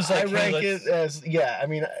This was like, I hey, rank let's- it as I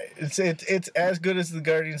mean, it's as good as the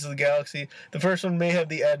Guardians of the Galaxy. The first one may have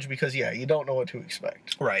the edge because you don't know what to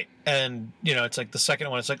expect. Right. And, it's like the second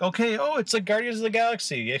one, it's like, okay, it's like Guardians of the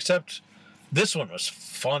Galaxy, except this one was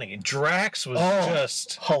funny. Drax was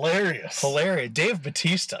just Hilarious. Dave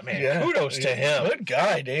Bautista, man, kudos to him. Good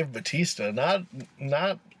guy, Dave Bautista. Not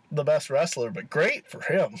the best wrestler, but great for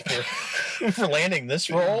him. For landing this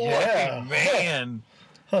role. Yeah. I mean, man.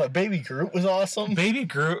 Baby Groot was awesome. Baby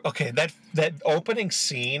Groot. Okay, that opening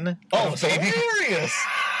scene. Oh, of Baby hilarious.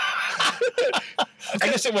 I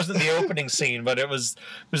guess it wasn't the opening scene, but it was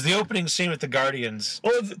the opening scene with the Guardians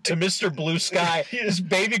to Mr. Blue Sky. This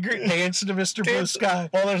Baby Groot dancing to Mr. Blue Sky.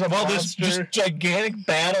 Well, there's a this monster. just gigantic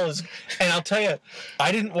battle is, and I'll tell you,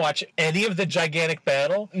 I didn't watch any of the gigantic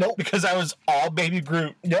battle. Nope. Because I was all Baby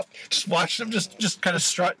Groot. Yep. Just watched him just kind of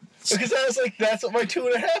strut. Because I was like, that's what my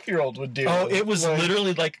 2.5-year-old would do. Oh, it was Like,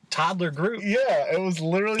 literally like toddler Groot. Yeah, it was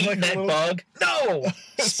literally Eating like that a little bug. No,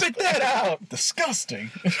 spit that out.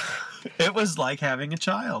 disgusting. It was like having a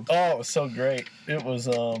child. Oh, it was so great. It was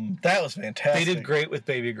that was fantastic. They did great with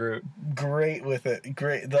Baby Groot. Great with it.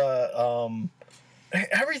 Great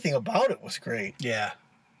everything about it was great. Yeah.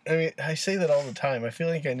 I mean, I say that all the time. I feel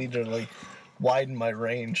like I need to like widen my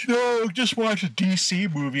range. No, just watch a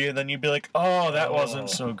DC movie and then you'd be like, oh, that wasn't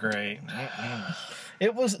so great.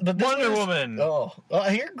 It was the Wonder Woman. Oh,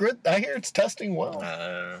 I hear good. I hear it's testing well.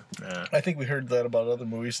 Yeah. I think we heard that about other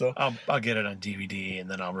movies though. I'll get it on DVD and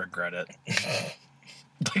then I'll regret it.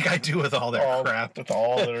 Like I do with all their crap. With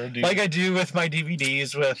all their Like I do with my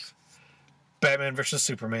DVDs with Batman vs.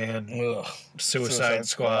 Superman, Ugh. Suicide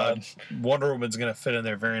Squad. Wonder Woman's going to fit in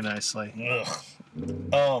there very nicely.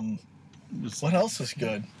 Ugh. What else was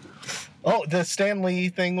good? Oh, the Stan Lee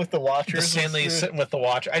thing with the Watchers. The Stanley sitting with the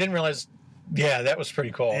Watcher. I didn't realize. Yeah, that was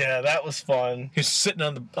pretty cool. Yeah, that was fun. He's sitting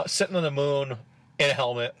on the moon in a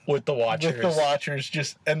helmet with the Watchers. With the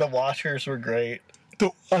Watchers, and the Watchers were great.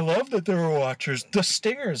 I love that there were Watchers. The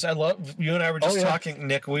Stingers. I love. You and I were just talking,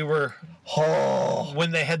 Nick. We were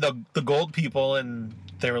when they had the gold people and.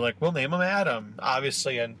 They were like, we'll name him Adam.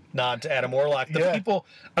 Obviously, a nod to Adam Warlock. The people,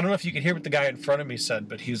 I don't know if you could hear what the guy in front of me said,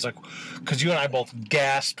 but he was like, because you and I both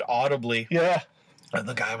gasped audibly. Yeah. And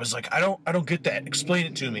the guy was like, I don't get that. Explain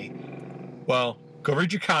it to me. Well, go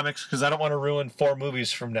read your comics, because I don't want to ruin 4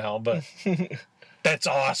 movies from now, but that's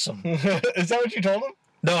awesome. Is that what you told him?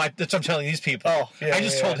 No, that's what I'm telling these people. Oh, yeah. I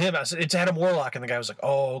just told him, I said, it's Adam Warlock. And the guy was like,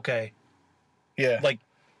 oh, okay. Yeah. Like,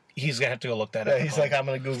 he's going to have to go look that up. Yeah, he's like, I'm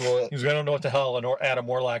going to Google it. He's going to know what the hell an Adam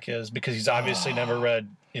Warlock is, because he's obviously never read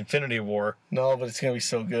Infinity War. No, but it's going to be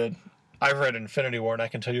so good. I've read Infinity War, and I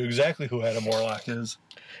can tell you exactly who Adam Warlock is.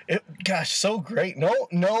 Gosh, so great. No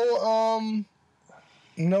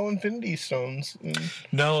Infinity Stones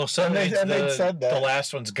No, so And they said that. the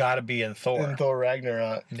last one's got to be in Thor. in Thor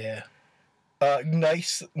Ragnarok. Yeah.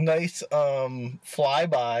 Nice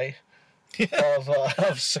flyby of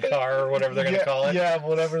Of Sakaar, or whatever they're going to call it. Yeah,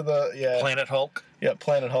 whatever Planet Hulk. Yeah,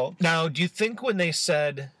 Planet Hulk. Now, do you think when they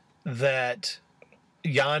said that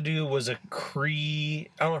Yondu was a Kree,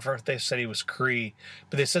 I don't know if they said he was Kree,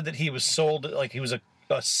 but they said that he was sold, like he was a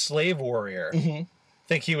slave warrior. Mm-hmm.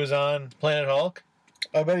 Think he was on Planet Hulk?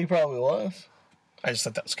 I bet he probably was. I just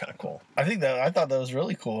thought that was kind of cool. I thought that was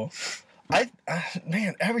really cool.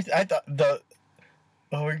 Everything. I thought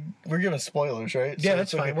we're giving spoilers, right? Yeah, So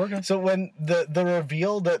that's it's fine. We're good. So when the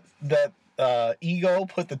reveal that Ego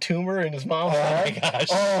put the tumor in his mom's head. my gosh.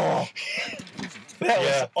 Oh, that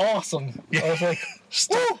Yeah. was awesome. I was like,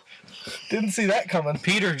 woo! Didn't see that coming.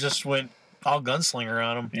 Peter just went all gunslinger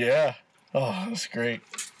on him. Yeah. Oh, that was great.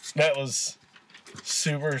 That was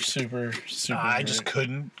super, super, super. I just great.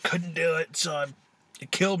 couldn't do it, so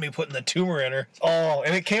it killed me putting the tumor in her. Oh,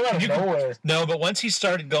 and it came out of nowhere. No, but once he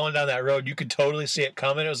started going down that road, you could totally see it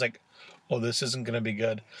coming. It was like, oh, this isn't going to be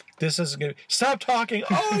good. This isn't going to... Stop talking.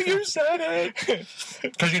 Oh, you said it.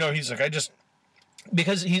 Because, he's like,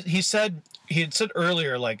 because he had said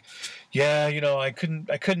earlier, like, yeah, I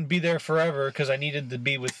couldn't be there forever because I needed to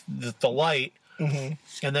be with the light. Mm-hmm.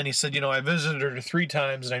 And then he said, I visited her 3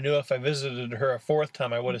 times, and I knew if I visited her a 4th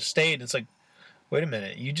time, I would have stayed. It's like, wait a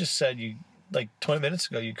minute. You just said like 20 minutes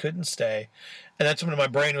ago, you couldn't stay. And that's when my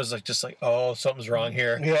brain was like, oh, something's wrong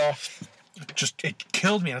here. Yeah. It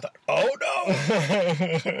killed me. And I thought, oh no,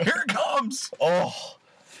 here it comes. Oh,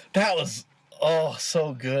 that was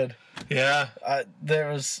so good. Yeah. There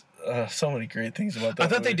was so many great things about that. I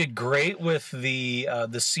thought they movie. did great with the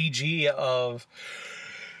CG of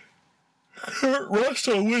Kurt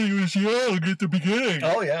Russell when he was young at the beginning.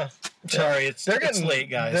 Oh yeah. Sorry, it's late,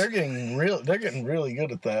 guys. They're getting really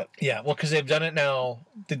good at that. Yeah, well, because they've done it now.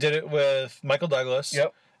 They did it with Michael Douglas.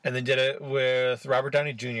 Yep. and they did it with Robert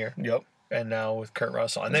Downey Jr. Yep. and now with Kurt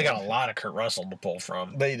Russell, and they got a lot of Kurt Russell to pull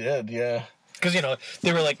from. They did, yeah. Because,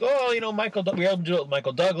 they were like, oh, we were able to do it with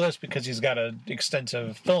Michael Douglas because he's got an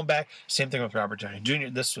extensive film back. Same thing with Robert Downey Jr.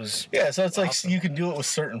 This was... Yeah, so it's awesome. like you can do it with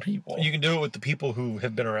certain people. You can do it with the people who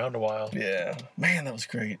have been around a while. Yeah. Man, that was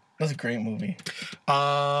great. That was a great movie.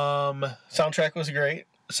 Soundtrack Soundtrack was great.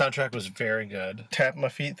 was very good. Tapped my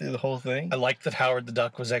feet through the whole thing. I liked that Howard the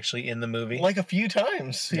Duck was actually in the movie. Like a few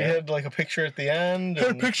times. He Yeah. had like a picture at the end. Had a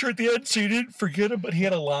and- picture at the end, so you didn't forget him, but he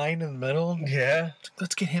had a line in the middle. Yeah.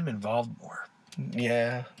 Let's get him involved more.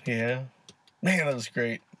 Yeah. Yeah. Man, that was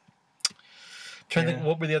great. Trying to think, Yeah.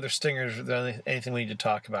 what were the other stingers? Is there anything we need to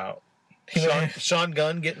talk about? Yeah. Sean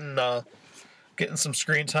Gunn getting some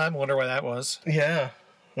screen time. I wonder why that was. Yeah.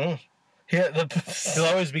 Hmm. Yeah. He'll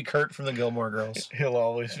always be Kurt from the Gilmore Girls. He'll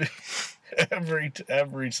always be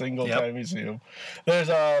every single Yep. time you see him. There's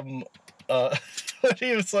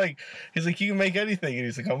he's like you can make anything, and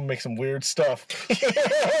he's like, I'm gonna make some weird stuff.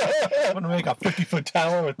 I'm gonna make a 50-foot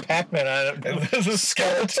tower with Pac-Man on it, And there's a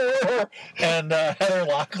skeleton, and Heather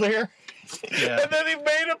Locklear. Yeah. and then he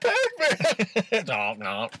made a Pac-Man.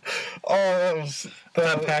 no. Oh, that was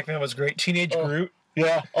Pac-Man was great. Teenage Groot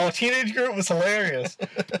yeah. Oh, Teenage Groot was hilarious.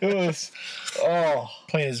 It was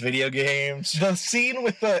playing his video games. the scene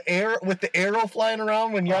with the arrow flying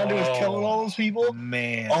around when Yondu was killing all those people.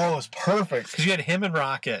 Man. Oh, it was perfect. Because you had him and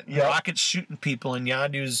Rocket. Yep. Rocket's shooting people and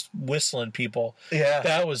Yondu's whistling people. Yeah.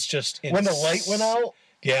 That was just When the light went out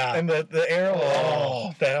Yeah. and the arrow.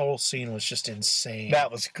 Oh, that whole scene was just insane.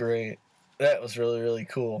 That was great. That was really, really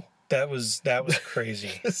cool. That was crazy.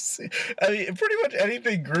 I mean, pretty much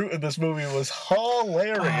anything Groot in this movie was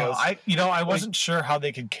hilarious. I wasn't sure how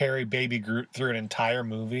they could carry Baby Groot through an entire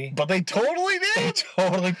movie. But they totally They did.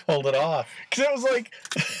 totally pulled it off. Because it was like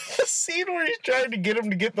the scene where he's trying to get him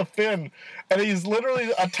to get the fin, and he's literally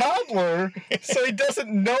a toddler, so he doesn't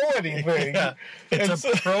know anything. Yeah. It's And a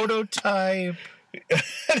so- prototype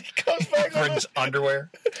And he comes back for with his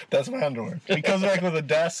underwear. that's my underwear. He comes back with a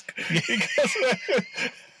desk. He comes back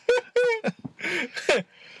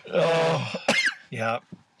Yeah.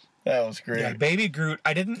 that was great. Yeah, Baby Groot.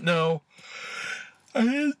 I didn't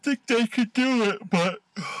think they could do it, but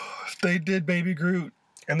they did Baby Groot.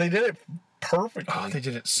 And they did it perfectly. Oh, they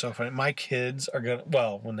did it so funny. My kids are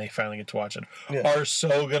gonna, when they finally get to watch it, Yeah. are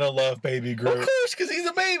so gonna love Baby Of Groot. course, because he's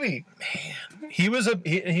a baby. He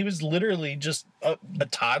was literally just a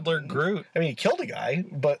toddler Groot. I mean, he killed a guy,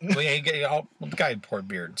 but The guy had poor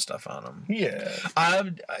beard and stuff on him. yeah.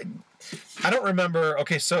 I don't remember.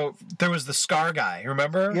 Okay, so there was the Scar guy.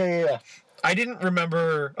 Remember? Yeah. I didn't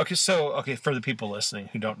remember. Okay, for the people listening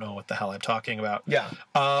who don't know what the hell I'm talking about. Yeah.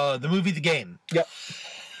 The movie The Game. Yep.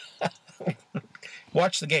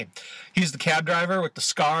 Watch The Game. He's the cab driver with the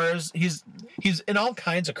scars. He's in all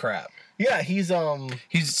kinds of crap. Yeah, he's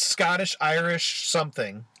He's Scottish, Irish,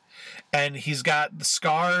 something, and he's got the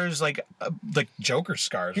scars like Joker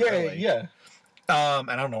scars. yeah, really. yeah. I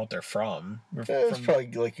don't know what they're from. It's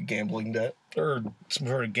probably like a gambling debt. Or some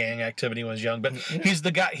sort of gang activity when he was young. But he's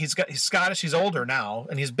the guy. He's Scottish. He's older now,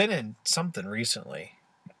 and he's been in something recently.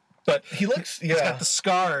 But He looks he's got the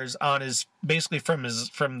scars on his, basically from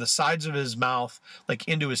the sides of his mouth, like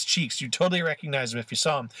into his cheeks. You totally recognize him if you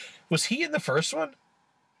saw him. Was he in the first one?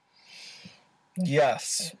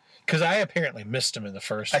 Yes. Because I apparently missed him in the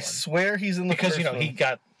first I one. swear he's in the Because first one. he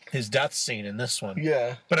got his death scene in this one.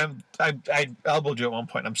 Yeah. But I elbowed you at one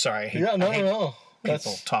point. I'm sorry. I hate No. people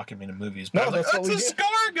That's talking me to movies. No, But I was that's like, what we that's a do.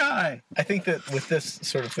 Scar guy. I think that with this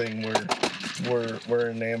sort of thing we're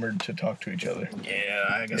enamored to talk to each other. Yeah,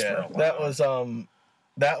 I guess Yeah. we're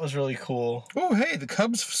That was really cool. Oh, hey, the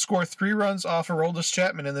Cubs score 3 runs off of Aroldis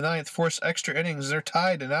Chapman in the 9th, forced extra innings. They're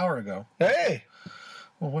tied an hour ago. Hey,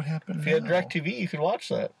 Well, what happened if you had now? DirecTV, you could watch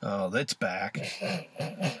that. Oh, that's back.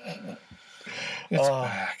 It's Oh.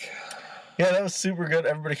 back. Yeah, that was super good.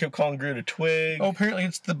 Everybody kept calling Groot a twig. Oh, apparently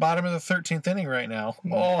it's the bottom of the 13th inning right now.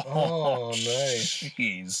 Oh, nice.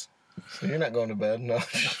 Jeez. So you're not going to bed? No.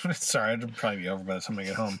 Sorry, it'll probably be over by the time I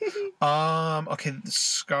get home. Okay, the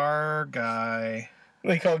Scar guy.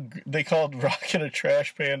 They called Rocket a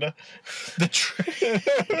trash panda.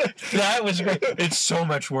 That was great. It's so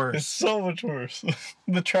much It's worse. so much worse.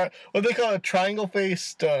 What they call a triangle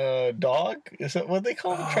faced dog? Is that what they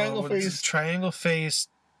call a triangle faced? Triangle faced.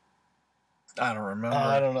 I don't remember.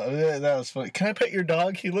 I don't know. Yeah, that was funny. Can I pet your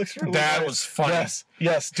dog? He looks really That nice. was funny.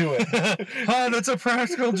 Yes, do it. Oh, that's a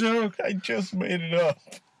practical joke. I just made it up.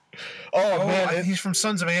 Oh, man. He's from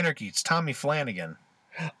Sons of Anarchy. It's Tommy Flanagan.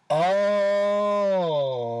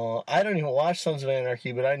 Oh, I don't even watch Sons of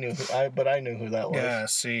Anarchy, but I knew who that was. Yeah,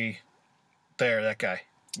 see, there, that guy.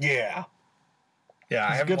 Yeah. Yeah, I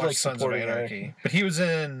He's haven't good, watched like, Sons of supporting Anarchy, actor. but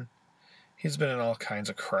he's been in all kinds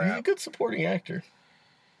of He's a crap. good supporting actor.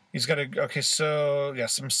 He's got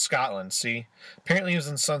some Scotland. See, apparently he was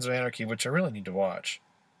in Sons of Anarchy, which I really need to watch.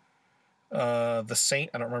 The Saint.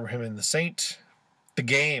 I don't remember him in The Saint. The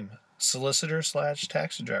Game. Solicitor /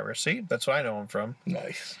 taxi driver. See, that's what I know him from.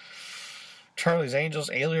 Nice. Charlie's Angels,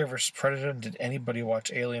 Alien vs. Predator. Did anybody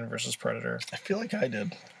watch Alien vs. Predator? I feel like I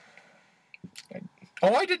did.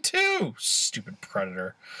 Oh, I did too! Stupid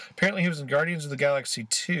Predator. Apparently he was in Guardians of the Galaxy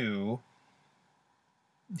 2.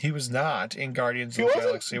 He was not in Guardians He of the wasn't?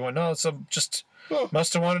 Galaxy 1. No, so just Huh.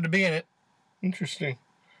 must have wanted to be in it. Interesting.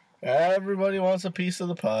 Everybody wants a piece of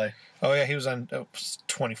the pie. Oh, yeah, he was on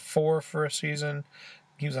 24 for a season.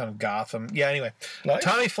 He was on Gotham. Yeah, anyway. Nice.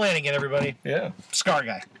 Tommy Flanagan, everybody. Yeah. Scar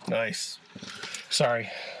guy. Nice. Sorry.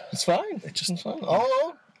 It's fine. It's fine.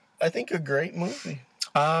 Oh, I think a great movie.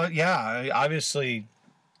 Yeah, obviously,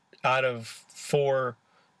 out of 4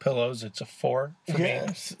 pillows, it's a 4 for Yeah,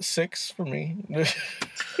 me. 6 for me.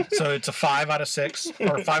 So it's a 5 out of 6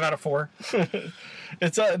 or 5 out of 4.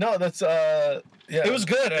 It's no, that's yeah. It was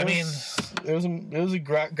good. It was a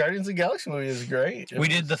Guardians of the Galaxy movie. It was great. We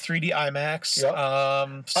did the 3D IMAX.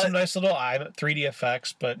 Yep. Some nice little 3D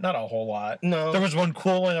effects, but not a whole lot. No. There was one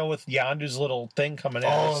cool one with Yondu's little thing coming in.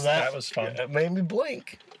 Oh, that was fun. It made me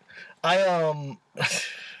blink. I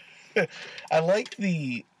I like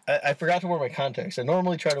the. I forgot to wear my contacts. I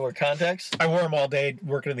normally try to wear contacts. I wore them all day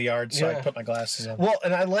working in the yard, so I Yeah. put my glasses on. Well,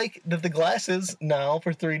 and I like that the glasses now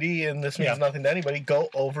for 3D, and this means Yeah. nothing to anybody, go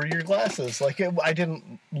over your glasses. Like, I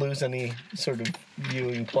didn't lose any sort of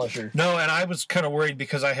viewing pleasure. No, and I was kind of worried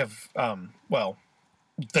because I have,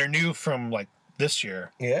 they're new from like this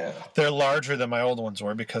year. Yeah. They're larger than my old ones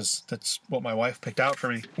were because that's what my wife picked out for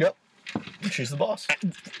me. Yep. She's the boss.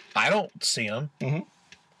 I don't see them. Mhm.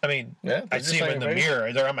 I mean, Yeah, I they're see just them on in the your face.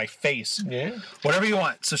 mirror. They're on my face. Yeah. Whatever you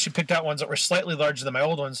want. So she picked out ones that were slightly larger than my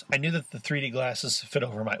old ones. I knew that the 3D glasses fit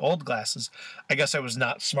over my old glasses. I guess I was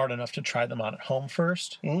not smart enough to try them on at home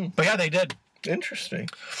first. But yeah, they did. Interesting.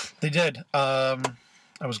 They did. I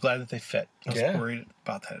was glad that they fit. I was Yeah. worried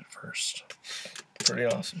about that at first. Pretty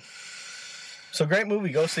awesome. So, great movie.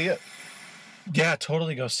 Go see it. Yeah,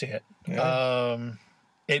 totally go see it. Yeah.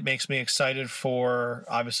 It makes me excited for,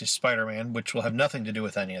 obviously, Spider-Man, which will have nothing to do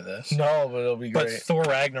with any of this. No, but it'll be But great. Thor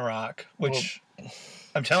Ragnarok, which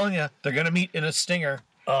I'm telling you, they're going to meet in a stinger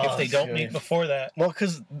if they it's don't gonna meet be- before that. Well,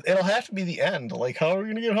 because it'll have to be the end. Like, how are we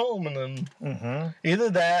going to get home? And then either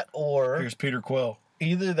that or Here's Peter Quill.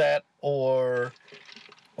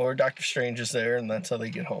 or Doctor Strange is there, and that's how they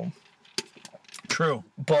get home. True.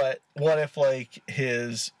 But what if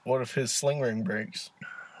his sling ring breaks?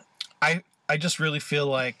 I just really feel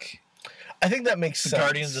like I think that makes the sense.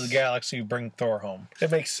 Guardians of the Galaxy bring Thor home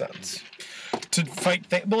It makes sense. to fight.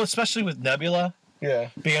 Well, especially with Nebula Yeah,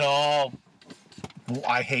 being all,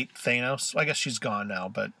 I hate Thanos. I guess she's gone now,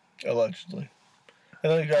 but allegedly.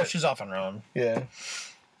 And then you got she's off on her own. yeah,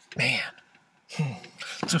 Man,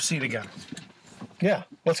 let's go see it again. yeah.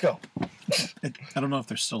 Let's go. I don't know if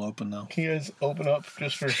they're still open though. Can you guys open up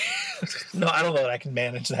just for? No, I don't know that I can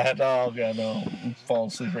manage that. Oh god, no! I'm falling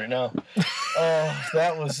asleep right now. Oh,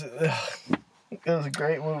 that was. It was a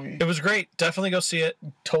great movie. It was great. Definitely go see it.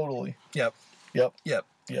 Totally. Yep. Yep. Yep.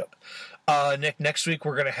 Yep. Nick, next week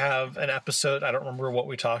we're gonna have an episode. I don't remember what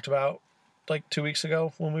we talked about like 2 weeks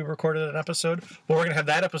ago when we recorded an episode. But we're gonna have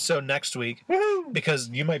that episode next week Woohoo! because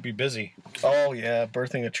you might be busy. Oh yeah,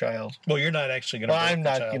 birthing a child. Well, you're not actually gonna. Well, birth I'm the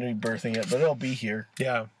not child. going to be birthing it, but it'll be here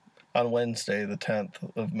Yeah, on Wednesday, the 10th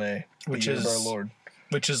of May, Which the year is- of our Lord.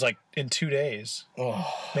 which is like in 2 days. Oh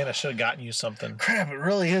Man, I should have gotten you something. crap! It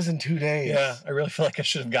really is in 2 days. Yeah, I really feel like I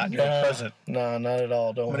should have gotten you a present. No, not at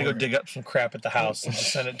all. Don't. I'm gonna go worry. dig up some crap at the house and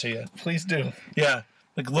just send it to you. Please do. Yeah.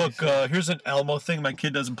 Like, look, here's an Elmo thing my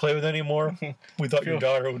kid doesn't play with anymore. We thought your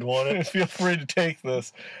daughter would want it. Feel free to take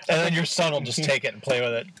this. And then your son will just take it and play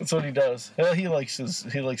with it. That's what he does. Well, he likes his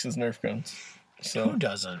Nerf guns. Who So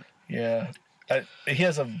doesn't? yeah, he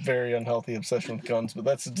has a very unhealthy obsession with guns, but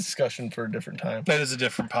that's a discussion for a different time. That is a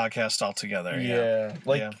different podcast altogether. Yeah,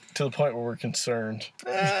 like Yeah. to the point where we're concerned.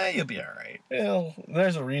 You'll be all right. Well,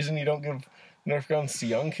 there's a reason you don't give Nerf guns to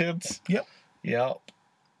young kids. Yep. Yep.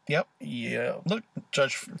 Yep. Yeah. Look,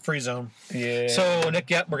 Judge Free Zone. Yeah. So, Nick,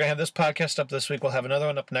 we're going to have this podcast up this week. We'll have another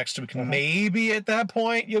one up next week. Maybe at that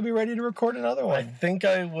point, you'll be ready to record another I one. think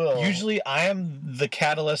I will. Usually, I am the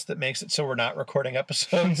catalyst that makes it so we're not recording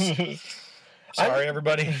episodes. Sorry,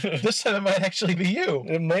 everybody. This time it might actually be you.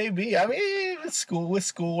 It may be. I mean, it's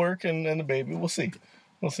schoolwork and the baby. We'll see.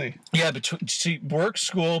 We'll see. Yeah, see, work,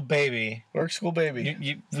 school, baby. Work, school,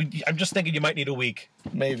 baby. I'm just thinking you might need a week.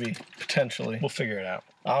 Maybe. Potentially. We'll figure it out.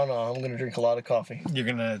 I don't know. I'm going to drink a lot of coffee. You're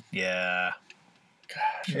gonna, yeah.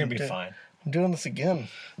 Gosh, You're gonna be fine. I'm doing this again.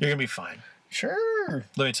 You're gonna be fine. Sure.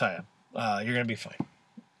 Let me tell you, you're gonna be fine.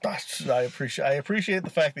 Gosh, I appreciate the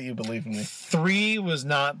fact that you believe in me. 3 was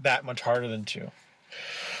not that much harder than 2.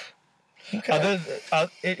 Okay.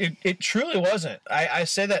 It truly wasn't. I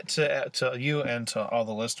say that to you and to all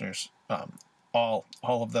the listeners, all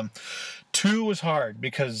of them. 2 was hard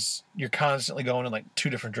because you're constantly going in like 2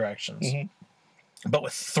 different directions. Mm-hmm. But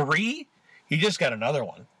with 3, you just got another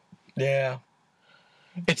one. Yeah.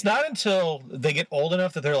 It's not until they get old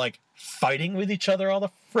enough that they're like fighting with each other all the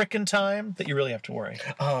frickin' time that you really have to worry.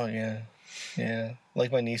 Oh, yeah. Yeah.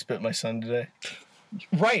 Like my niece bit my son today.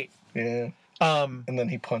 Right. Yeah. And then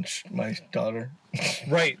he punched my daughter.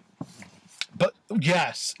 Right. But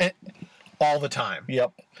yes, all the time.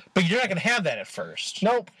 Yep. But you're not going to have that at first.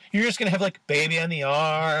 Nope. You're just going to have like baby on the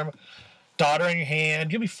arm, daughter on your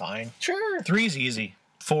hand. You'll be fine. Sure. 3's easy.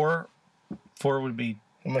 4 would be.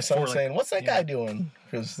 And my son was like- saying, "What's that yeah. guy doing?"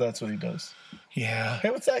 Because that's what he does. Yeah.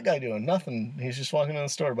 Hey, what's that guy doing? Nothing. He's just walking in the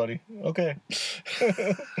store, buddy. Okay.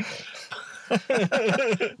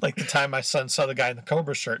 Like the time my son saw the guy in the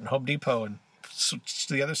Cobra shirt in Home Depot and switched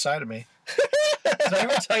to the other side of me. Did I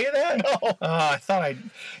ever tell you that? No. I thought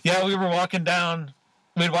Yeah, we were walking down.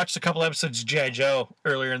 We'd watched a couple episodes of G.I. Joe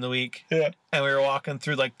earlier in the week. Yeah. And we were walking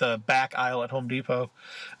through like the back aisle at Home Depot.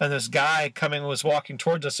 And this guy was walking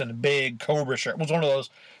towards us in a big Cobra shirt. It was one of those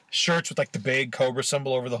shirts with like the big Cobra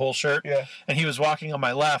symbol over the whole shirt. Yeah. And he was walking on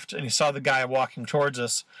my left and he saw the guy walking towards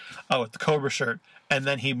us with the Cobra shirt. And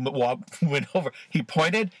then he went over. He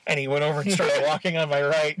pointed and he went over and started walking on my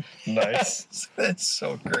right. Nice. That's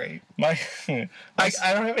so great. My. I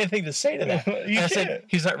don't have anything to say to that. You And I said, can't.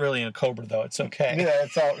 he's not really in a Cobra though. It's okay. Yeah,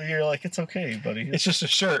 it's all. You're like, it's okay, buddy. It's just a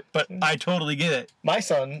shirt, but I totally get it. My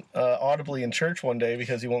son, audibly in church one day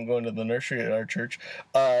because he won't go into the nursery at our church.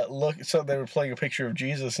 So they were playing a picture of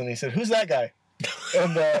Jesus, and he said, "Who's that guy?"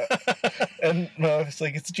 And it's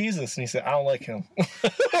like, "It's Jesus," and he said, "I don't like him."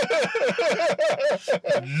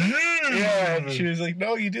 Yeah, and she was like,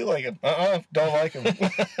 "No, you do like him." Don't like him.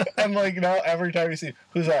 I'm like, now every time you see,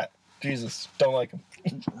 "Who's that?" Jesus, don't like him.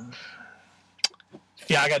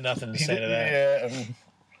 Yeah, I got nothing to say to that. Yeah.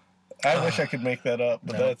 I wish I could make that up,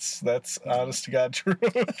 but No. that's honest to God truth.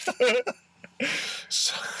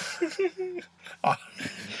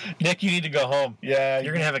 Nick, you need to go home. Yeah,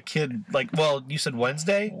 You're gonna have a kid you said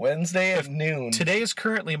Wednesday? Wednesday at noon. Today is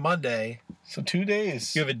currently Monday. So 2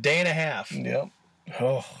 days. You have a day and a half. Yep.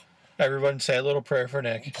 Oh, Everyone say a little prayer for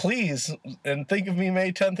Nick. please, and think of me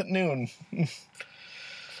May 10th at noon.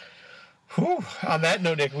 Whew. On that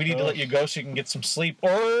note, Nick, we need to let you go so you can get some sleep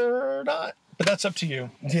or not. But that's up to you.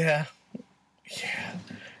 Yeah. Yeah.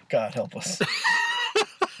 God help us.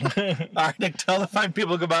 All right, Nick, tell the fine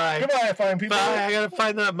people goodbye. Goodbye, fine people. Bye. I gotta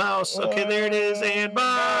find that mouse. Okay, there it is, and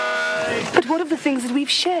bye. But what of the things that we've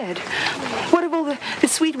shared? What of all the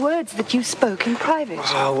sweet words that you spoke in private?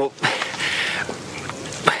 Oh,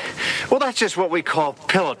 well, that's just what we call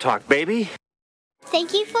pillow talk, baby.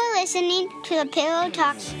 Thank you for listening to the Pillow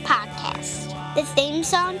Talk podcast. The theme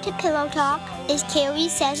song to Pillow Talk is Carrie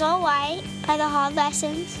Says All Right by the Hard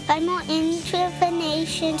Lessons. Find more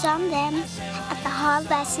information on them at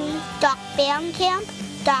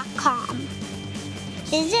thehardlessons.bandcamp.com.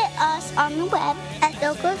 Visit us on the web at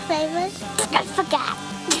at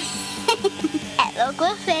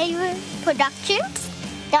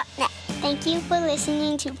localflavorproductions.net. Thank you for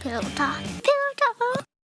listening to Pillow Talk.